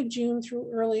last week of June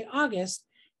through early August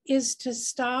is to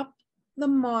stop the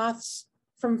moths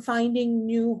from finding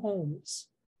new homes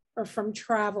or from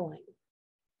traveling.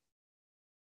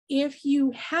 If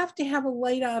you have to have a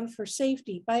light on for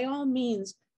safety, by all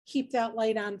means, keep that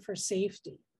light on for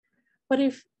safety. But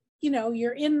if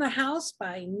you're in the house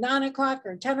by 9 o'clock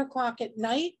or 10 o'clock at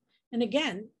night, and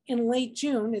again, in late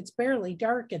June, it's barely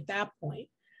dark at that point,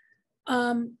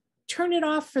 turn it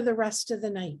off for the rest of the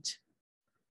night.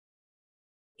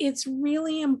 It's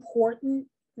really important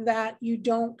that you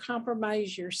don't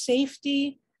compromise your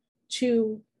safety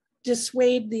to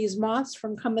dissuade these moths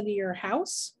from coming to your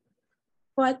house.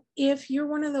 But if you're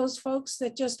one of those folks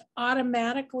that just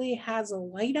automatically has a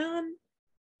light on,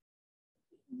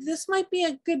 this might be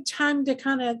a good time to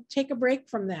kind of take a break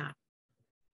from that.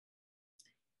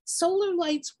 Solar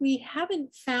lights, we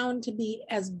haven't found to be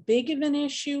as big of an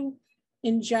issue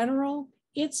in general.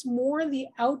 It's more the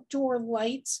outdoor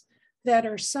lights that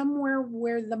are somewhere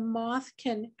where the moth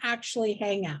can actually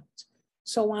hang out.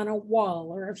 So on a wall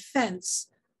or a fence,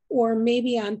 or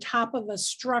maybe on top of a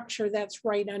structure that's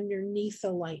right underneath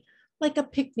the light, like a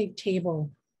picnic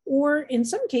table, or in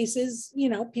some cases,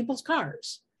 people's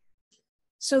cars.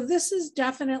 So this is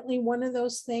definitely one of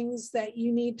those things that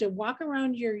you need to walk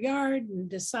around your yard and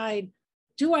decide,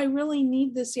 do I really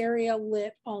need this area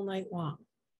lit all night long?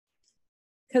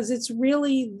 Because it's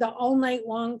really the all night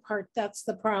long part that's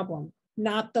the problem,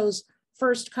 not those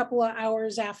first couple of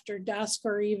hours after dusk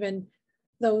or even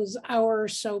those hour or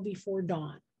so before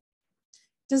dawn.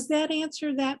 Does that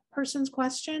answer that person's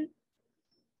question?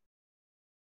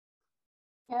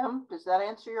 Kim, does that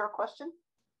answer your question?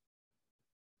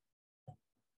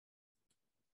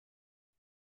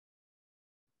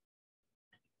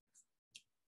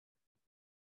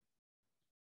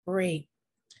 Great.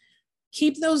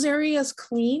 Keep those areas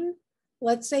clean.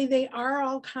 Let's say they are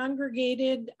all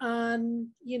congregated on,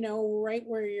 right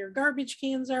where your garbage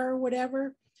cans are or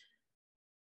whatever.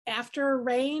 After a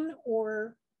rain,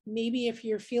 or maybe if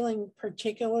you're feeling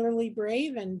particularly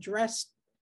brave and dressed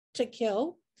to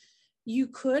kill, you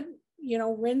could,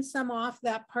 rinse them off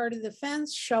that part of the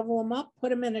fence, shovel them up, put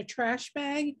them in a trash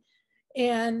bag,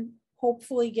 and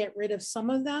hopefully get rid of some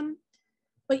of them.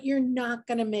 But you're not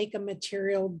going to make a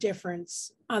material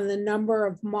difference on the number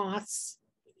of moths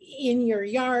in your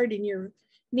yard, in your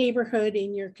neighborhood,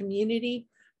 in your community.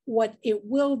 What it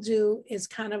will do is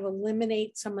kind of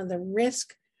eliminate some of the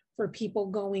risk for people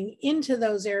going into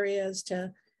those areas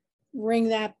to bring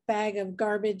that bag of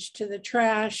garbage to the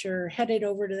trash or head it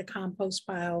over to the compost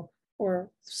pile or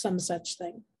some such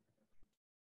thing.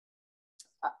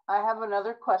 I have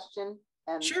another question,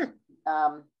 and sure.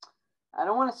 I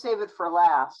don't want to save it for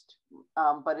last,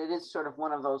 but it is sort of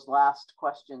one of those last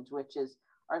questions, which is,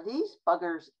 are these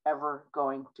buggers ever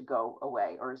going to go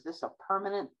away, or is this a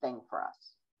permanent thing for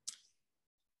us?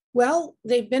 Well,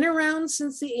 they've been around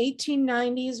since the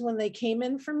 1890s when they came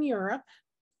in from Europe.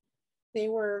 They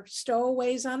were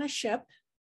stowaways on a ship.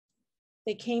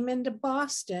 They came into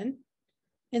Boston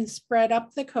and spread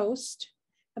up the coast.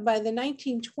 And by the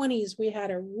 1920s, we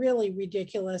had a really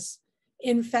ridiculous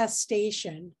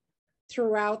infestation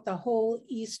throughout the whole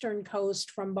eastern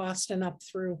coast from Boston up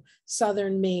through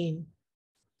southern Maine.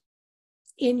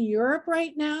 In Europe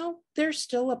right now, they're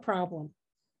still a problem.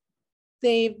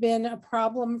 They've been a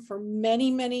problem for many,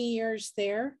 many years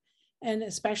there. And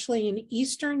especially in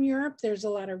Eastern Europe, there's a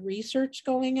lot of research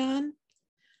going on.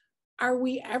 Are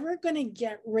we ever going to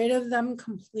get rid of them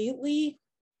completely?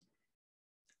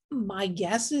 My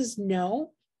guess is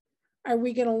no. Are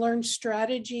we going to learn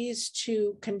strategies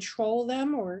to control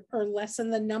them or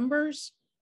lessen the numbers?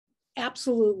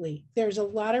 Absolutely. There's a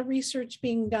lot of research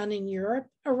being done in Europe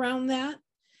around that.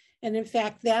 And in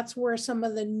fact, that's where some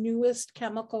of the newest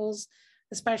chemicals,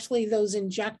 especially those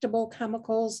injectable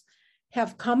chemicals,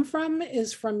 have come from,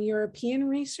 is from European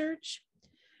research.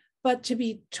 But to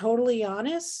be totally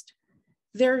honest,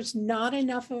 there's not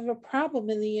enough of a problem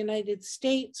in the United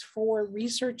States for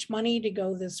research money to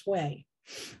go this way.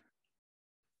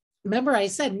 Remember, I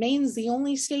said Maine's the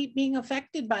only state being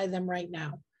affected by them right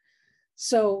now.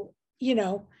 So,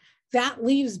 that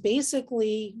leaves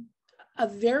basically a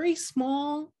very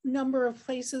small number of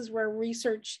places where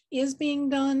research is being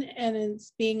done and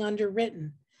it's being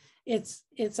underwritten. It's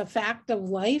a fact of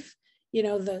life.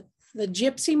 The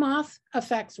gypsy moth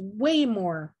affects way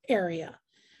more area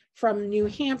from New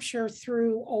Hampshire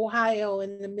through Ohio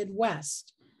and the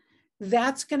Midwest.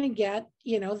 That's going to get,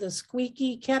 the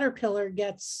squeaky caterpillar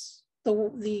gets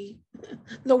the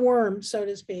worm, so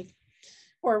to speak,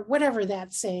 or whatever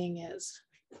that saying is.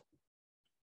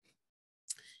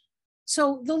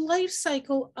 So the life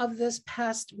cycle of this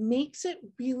pest makes it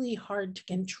really hard to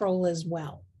control as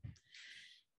well.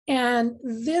 And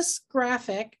this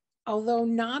graphic, although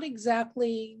not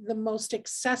exactly the most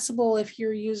accessible if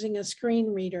you're using a screen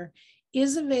reader,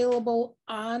 is available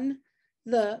on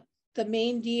the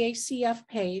main DACF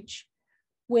page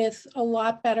with a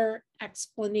lot better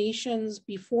explanations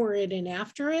before it and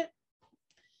after it.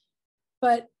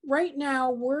 But right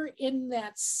now we're in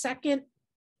that second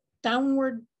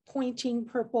downward pointing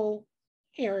purple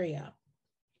area.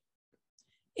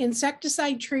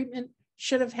 Insecticide treatment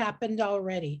should have happened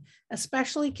already,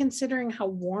 especially considering how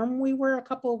warm we were a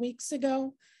couple of weeks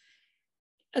ago.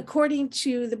 According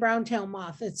to the Browntail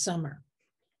moth, it's summer.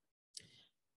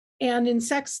 And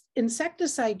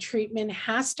insecticide treatment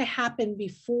has to happen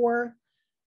before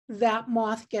that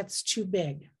moth gets too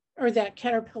big or that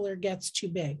caterpillar gets too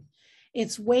big.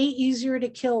 It's way easier to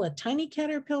kill a tiny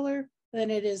caterpillar than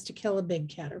it is to kill a big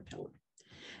caterpillar.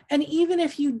 And even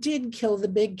if you did kill the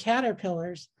big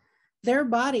caterpillars, their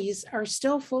bodies are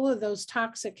still full of those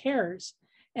toxic hairs.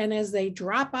 And as they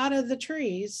drop out of the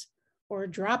trees or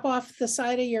drop off the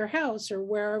side of your house or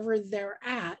wherever they're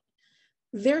at,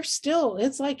 they're still,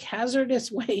 it's like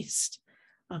hazardous waste.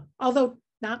 Although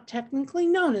not technically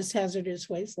known as hazardous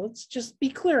waste. Let's just be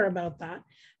clear about that,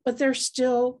 but they're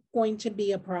still going to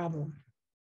be a problem.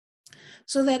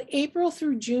 So that April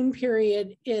through June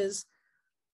period is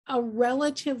a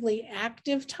relatively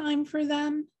active time for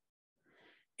them.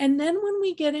 And then when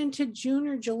we get into June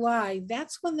or July,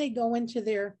 that's when they go into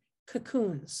their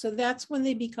cocoons. So that's when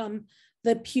they become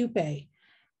the pupae.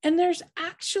 And there's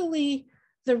actually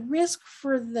the risk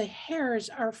for the hairs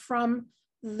are from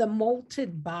the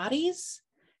molted bodies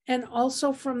and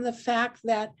also from the fact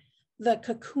that the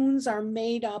cocoons are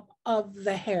made up of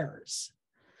the hairs.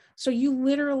 So you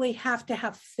literally have to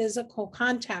have physical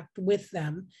contact with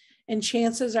them. And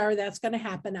chances are that's going to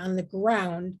happen on the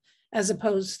ground as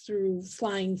opposed to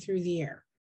flying through the air.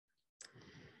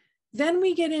 Then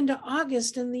we get into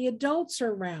August and the adults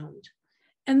are around.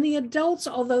 And the adults,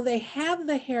 although they have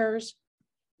the hairs,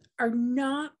 are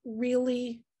not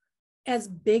really as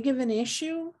big of an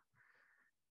issue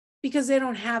because they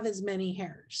don't have as many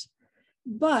hairs.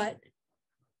 But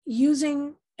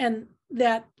using and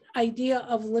that idea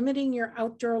of limiting your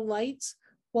outdoor lights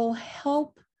will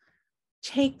help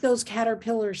take those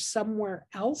caterpillars somewhere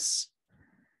else,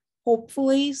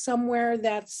 hopefully somewhere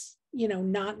that's, you know,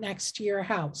 not next to your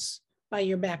house by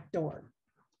your back door.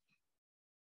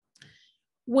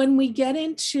 When we get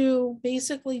into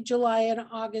basically July and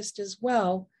August as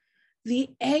well, the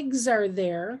eggs are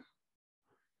there.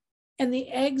 And the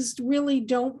eggs really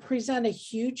don't present a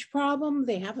huge problem.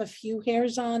 They have a few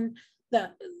hairs on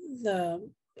the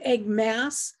egg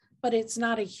mass, but it's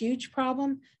not a huge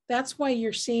problem. That's why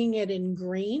you're seeing it in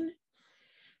green.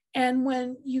 And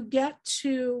when you get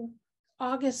to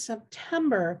August,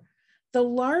 September, the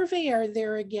larvae are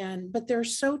there again, but they're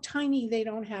so tiny they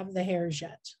don't have the hairs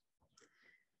yet.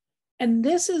 And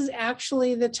this is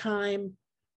actually the time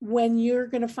when you're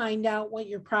going to find out what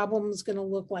your problem is going to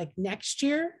look like next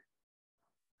year.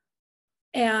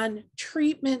 And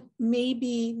treatment may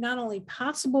be not only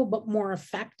possible, but more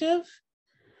effective.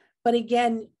 But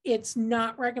again, it's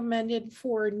not recommended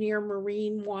for near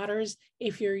marine waters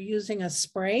if you're using a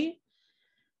spray.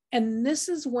 And this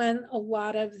is when a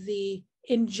lot of the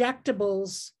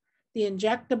injectables, the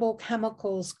injectable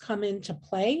chemicals come into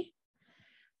play.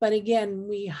 But again,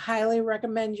 we highly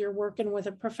recommend you're working with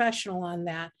a professional on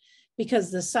that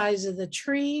because the size of the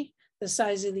tree, the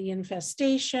size of the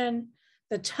infestation,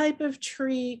 the type of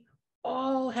tree,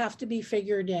 all have to be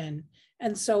figured in.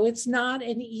 And so it's not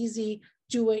an easy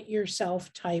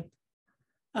do-it-yourself type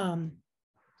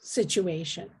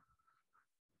situation.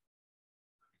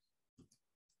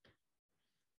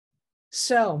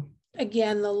 So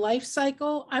again, the life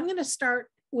cycle, I'm going to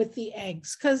start with the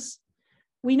eggs because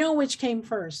we know which came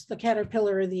first, the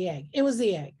caterpillar or the egg. It was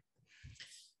the egg.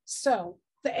 So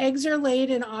the eggs are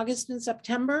laid in August and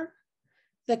September.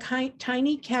 The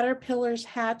tiny caterpillars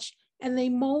hatch and they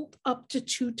molt up to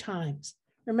 2 times.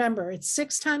 Remember, it's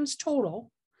 6 times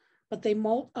total, but they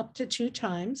molt up to 2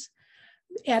 times.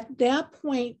 At that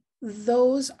point,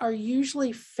 those are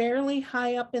usually fairly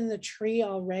high up in the tree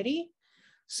already.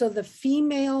 So the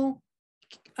female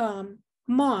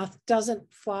moth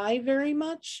doesn't fly very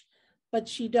much, but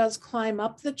she does climb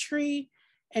up the tree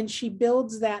and she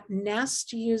builds that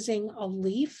nest using a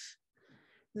leaf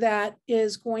that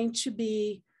is going to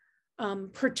be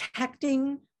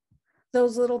protecting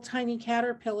those little tiny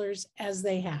caterpillars as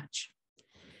they hatch.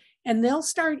 And they'll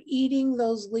start eating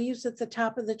those leaves at the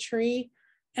top of the tree.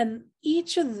 And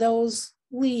each of those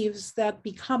leaves that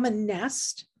become a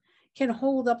nest can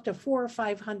hold up to 400 or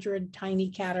 500 tiny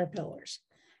caterpillars.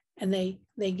 And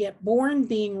they get born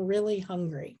being really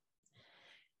hungry.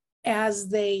 As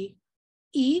they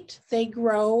eat, they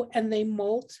grow and they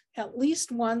molt at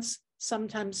least once,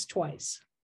 sometimes twice.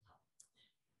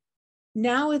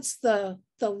 Now it's the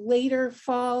later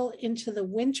fall into the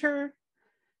winter,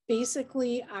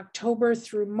 basically October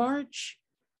through March.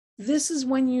 This is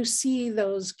when you see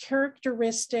those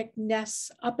characteristic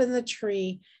nests up in the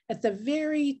tree at the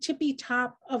very tippy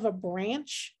top of a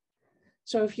branch.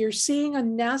 So if you're seeing a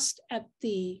nest at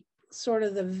the sort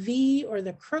of the V or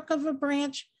the crook of a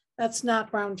branch, that's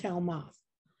not browntail moth.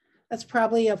 That's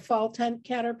probably a fall tent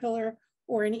caterpillar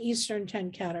or an eastern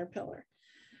tent caterpillar.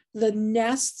 The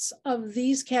nests of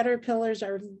these caterpillars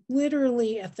are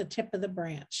literally at the tip of the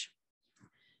branch.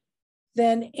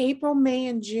 Then April, May,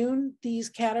 and June, these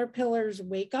caterpillars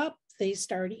wake up, they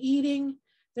start eating,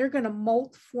 they're going to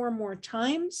molt 4 more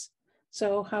times.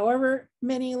 So however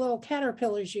many little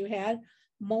caterpillars you had,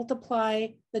 multiply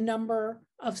the number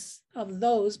of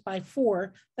those by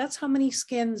 4. That's how many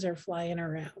skins are flying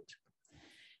around.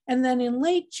 And then in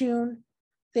late June,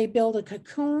 they build a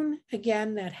cocoon,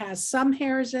 again, that has some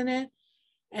hairs in it.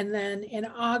 And then in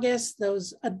August,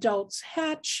 those adults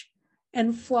hatch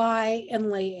and fly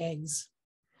and lay eggs.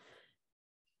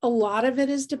 A lot of it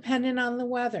is dependent on the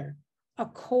weather. A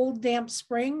cold, damp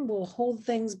spring will hold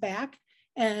things back,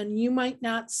 and you might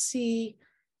not see,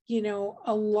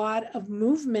 a lot of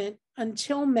movement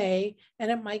until May,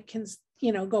 and it might,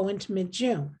 go into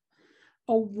mid-June.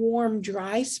 A warm,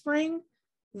 dry spring,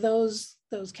 those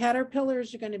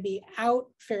caterpillars are going to be out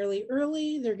fairly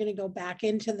early. They're going to go back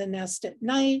into the nest at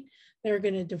night. They're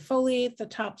going to defoliate the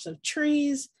tops of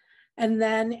trees. And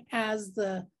then as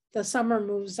the summer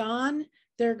moves on,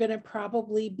 they're going to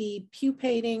probably be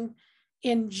pupating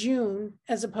in June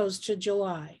as opposed to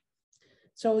July.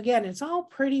 So again, it's all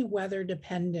pretty weather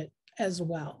dependent as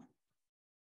well.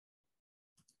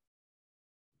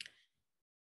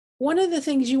 One of the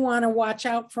things you want to watch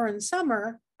out for in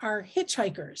summer are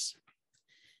hitchhikers.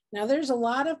 Now there's a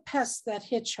lot of pests that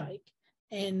hitchhike.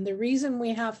 And the reason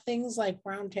we have things like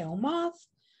brown-tail moth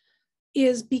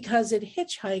is because it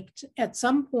hitchhiked at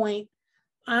some point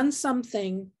on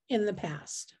something in the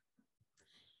past.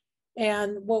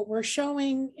 And what we're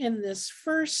showing in this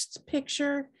first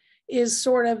picture is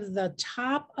sort of the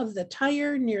top of the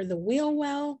tire near the wheel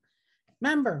well.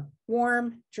 Remember,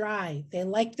 warm, dry. They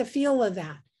like the feel of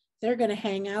that. They're going to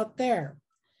hang out there.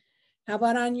 How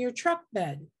about on your truck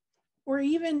bed or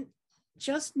even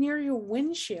just near your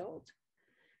windshield?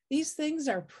 These things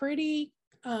are pretty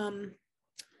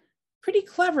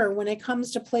clever when it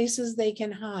comes to places they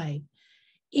can hide.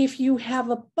 If you have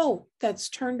a boat that's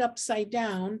turned upside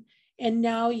down and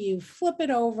now you flip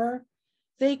it over,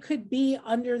 they could be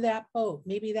under that boat.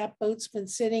 Maybe that boat's been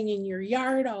sitting in your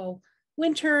yard all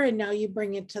winter and now you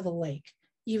bring it to the lake.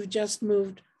 You've just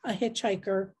moved a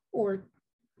hitchhiker or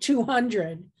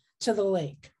 200 to the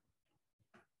lake.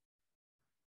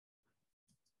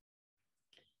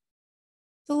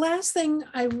 The last thing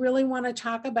I really want to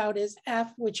talk about is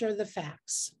F, which are the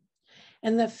facts.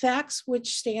 And the facts,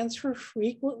 which stands for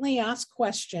frequently asked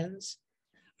questions,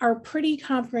 are pretty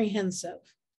comprehensive.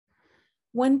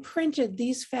 When printed,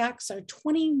 these facts are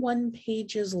 21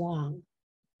 pages long.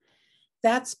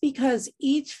 That's because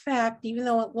each fact, even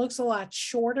though it looks a lot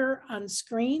shorter on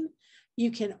screen,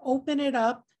 you can open it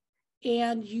up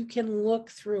and you can look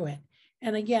through it.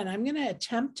 And again, I'm going to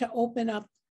attempt to open up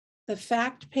the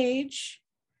fact page,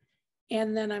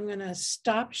 and then I'm going to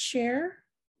stop share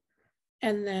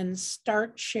and then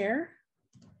start share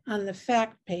on the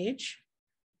fact page.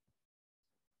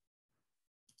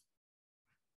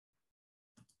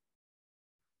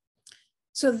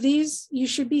 So these, you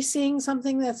should be seeing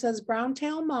something that says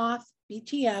brown-tail moth,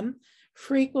 BTM,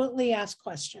 frequently asked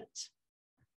questions.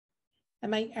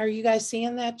 Are you guys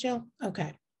seeing that, Jill?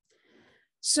 Okay.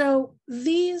 So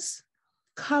these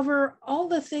cover all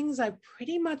the things I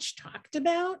pretty much talked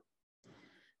about: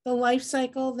 the life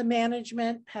cycle, the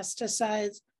management,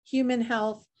 pesticides, human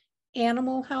health,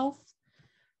 animal health,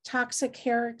 toxic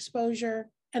hair exposure,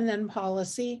 and then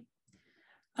policy.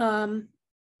 I'm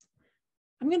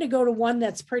going to go to one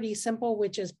that's pretty simple,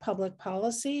 which is public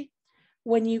policy.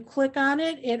 When you click on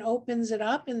it, it opens it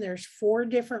up and there's 4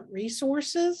 different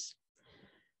resources.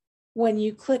 When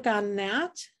you click on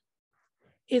that,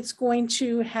 it's going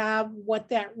to have what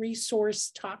that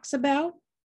resource talks about.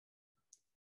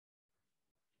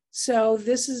 So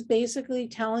this is basically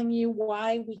telling you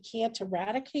why we can't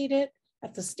eradicate it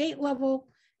at the state level.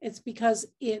 It's because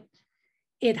it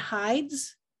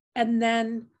hides, and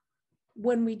then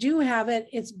when we do have it,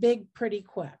 it's big pretty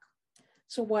quick.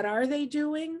 So what are they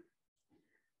doing?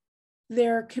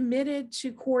 They're committed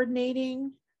to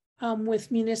coordinating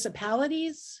with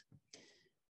municipalities.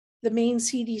 The Maine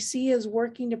CDC is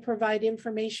working to provide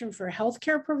information for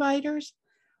healthcare providers.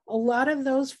 A lot of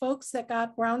those folks that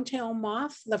got brown-tail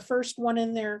moth, the first one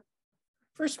on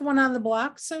the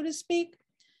block, so to speak,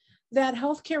 that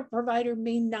healthcare provider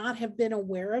may not have been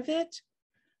aware of it.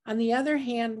 On the other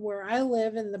hand, where I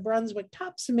live in the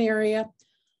Brunswick-Topsham area,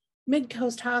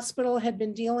 Midcoast Hospital had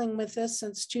been dealing with this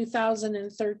since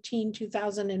 2013,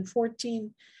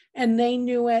 2014, and they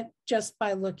knew it just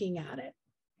by looking at it.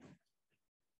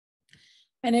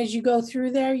 And as you go through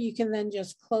there, you can then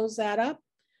just close that up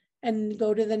and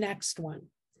go to the next one.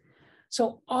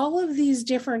 So all of these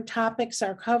different topics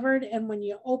are covered, and when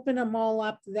you open them all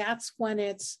up, that's when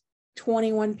it's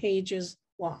 21 pages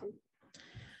long.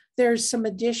 There's some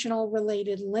additional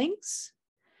related links,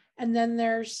 and then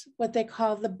there's what they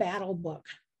call the battle book.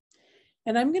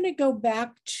 And I'm going to go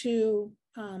back to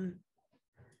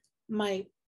my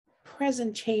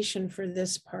presentation for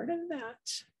this part of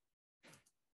that.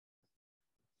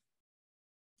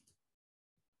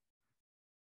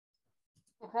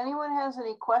 If anyone has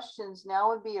any questions, now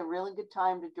would be a really good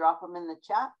time to drop them in the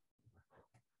chat.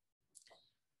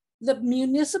 The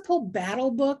municipal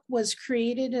battle book was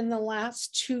created in the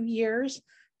last 2 years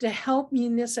to help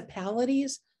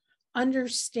municipalities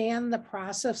understand the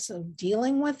process of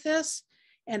dealing with this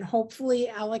and hopefully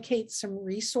allocate some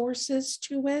resources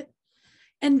to it.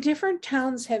 And different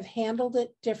towns have handled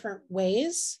it different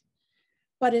ways,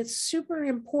 but it's super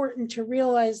important to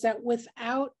realize that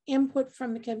without input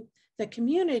from the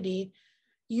community,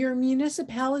 your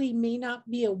municipality may not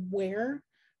be aware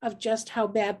of just how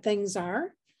bad things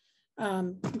are.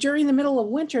 During the middle of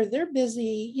winter, they're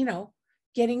busy,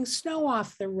 getting snow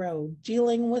off the road,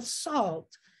 dealing with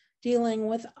salt, dealing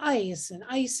with ice and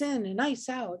ice in and ice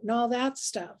out and all that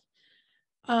stuff.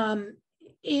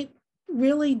 It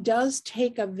really does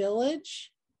take a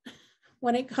village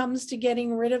when it comes to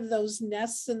getting rid of those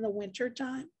nests in the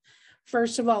wintertime.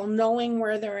 First of all, knowing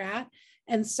where they're at.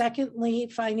 And secondly,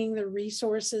 finding the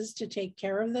resources to take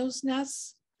care of those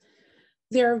nests.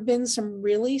 There have been some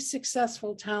really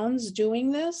successful towns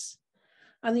doing this.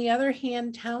 On the other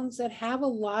hand, towns that have a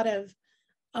lot of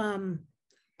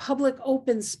public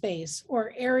open space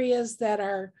or areas that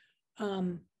are,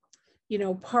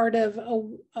 part of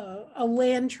a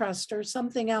land trust or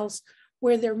something else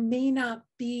where there may not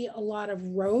be a lot of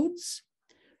roads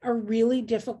are really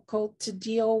difficult to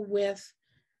deal with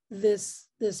this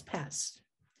pest.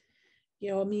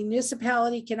 A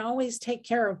municipality can always take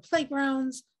care of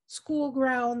playgrounds, school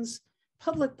grounds,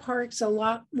 public parks a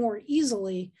lot more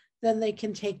easily than they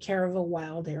can take care of a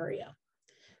wild area.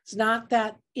 It's not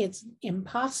that it's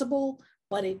impossible,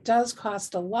 but it does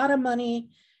cost a lot of money.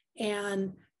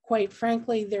 And quite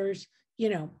frankly, there's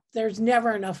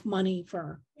never enough money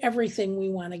for everything we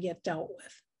want to get dealt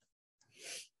with.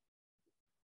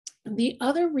 The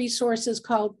other resource is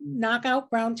called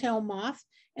Knockout Browntail Moth.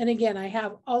 And again, I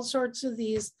have all sorts of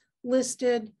these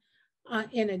listed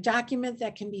in a document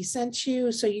that can be sent to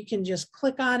you. So you can just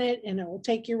click on it and it will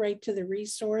take you right to the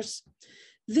resource.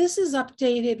 This is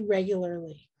updated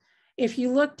regularly. If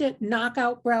you looked at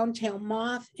Knockout Browntail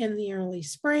Moth in the early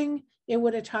spring, it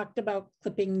would have talked about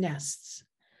clipping nests.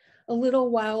 A little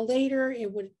while later,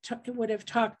 it would have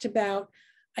talked about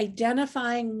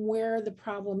identifying where the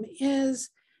problem is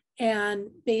and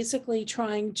basically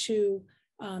trying to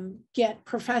get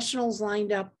professionals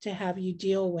lined up to have you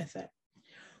deal with it.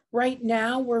 Right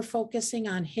now, we're focusing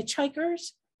on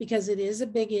hitchhikers because it is a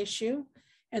big issue.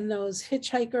 And those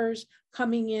hitchhikers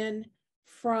coming in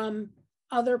from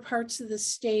other parts of the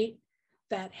state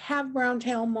that have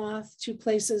browntail moth to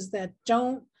places that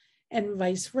don't, and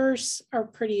vice versa, are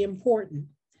pretty important.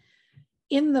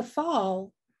 In the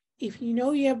fall, if you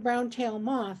know you have browntail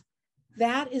moth,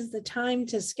 that is the time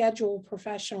to schedule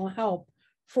professional help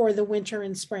for the winter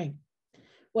and spring.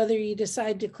 Whether you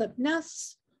decide to clip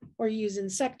nests or use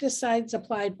insecticides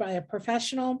applied by a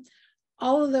professional,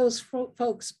 all of those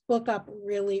folks book up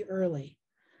really early.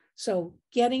 So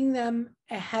getting them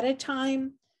ahead of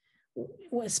time,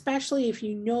 especially if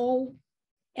you know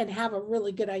and have a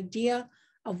really good idea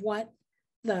of what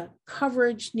the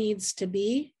coverage needs to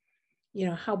be,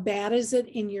 how bad is it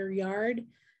in your yard,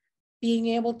 being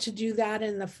able to do that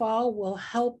in the fall will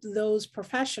help those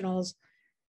professionals,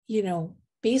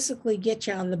 basically get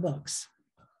you on the books.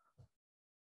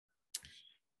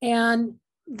 And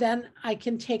then I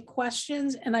can take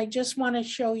questions, and I just want to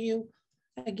show you,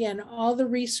 again, all the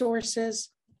resources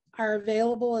are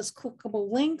available as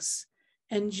clickable links,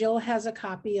 and Jill has a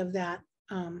copy of that.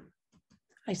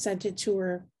 I sent it to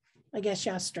her, I guess,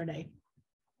 yesterday.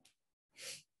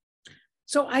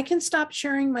 So I can stop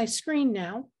sharing my screen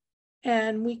now,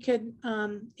 and we could,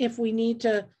 if we need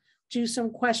to do some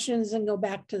questions and go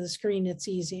back to the screen, it's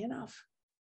easy enough.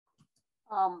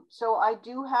 So I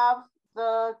do have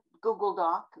the Google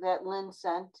Doc that Lynn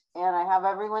sent, and I have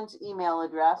everyone's email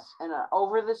address, and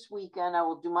over this weekend, I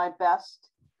will do my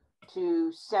best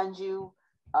to send you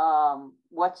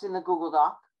what's in the Google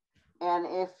Doc. And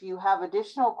if you have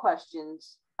additional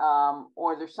questions,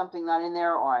 or there's something not in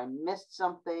there, or I missed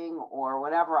something or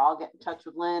whatever, I'll get in touch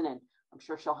with Lynn, and I'm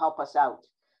sure she'll help us out.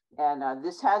 And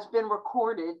this has been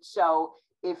recorded, so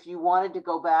if you wanted to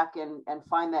go back and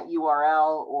find that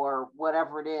URL or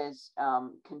whatever it is,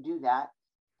 can do that.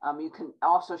 You can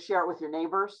also share it with your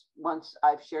neighbors once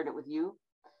I've shared it with you.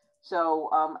 So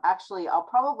actually, I'll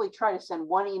probably try to send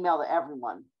one email to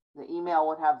everyone. The email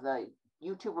would have the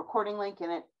YouTube recording link in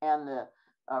it and the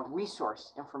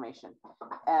resource information,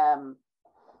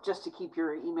 just to keep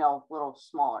your email a little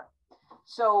smaller.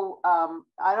 So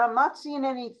I'm not seeing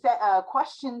any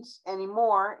questions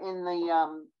anymore in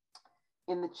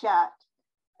the chat.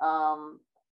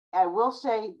 I will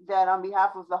say that on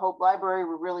behalf of the Hope Library,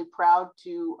 we're really proud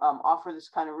to offer this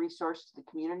kind of resource to the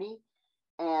community.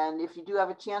 And if you do have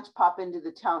a chance, pop into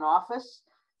the town office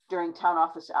during town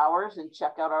office hours and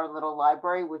check out our little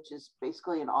library, which is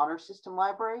basically an honor system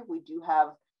library. We do have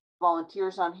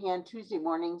volunteers on hand Tuesday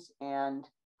mornings and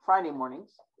Friday mornings.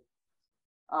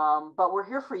 But we're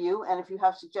here for you. And if you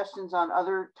have suggestions on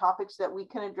other topics that we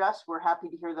can address, we're happy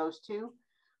to hear those too.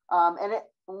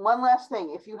 One last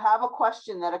thing, if you have a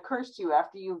question that occurs to you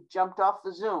after you've jumped off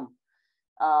the Zoom,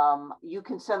 you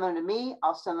can send them to me.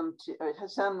 I'll send them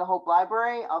to Hope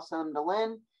Library. I'll send them to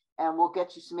Lynn, and we'll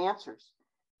get you some answers.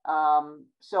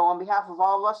 So on behalf of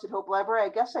all of us at Hope Library, I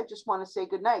guess I just want to say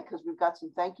good night because we've got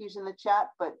some thank yous in the chat,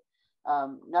 but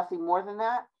nothing more than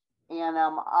that. And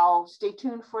I'll stay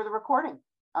tuned for the recording.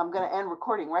 I'm going to end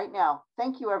recording right now.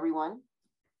 Thank you, everyone.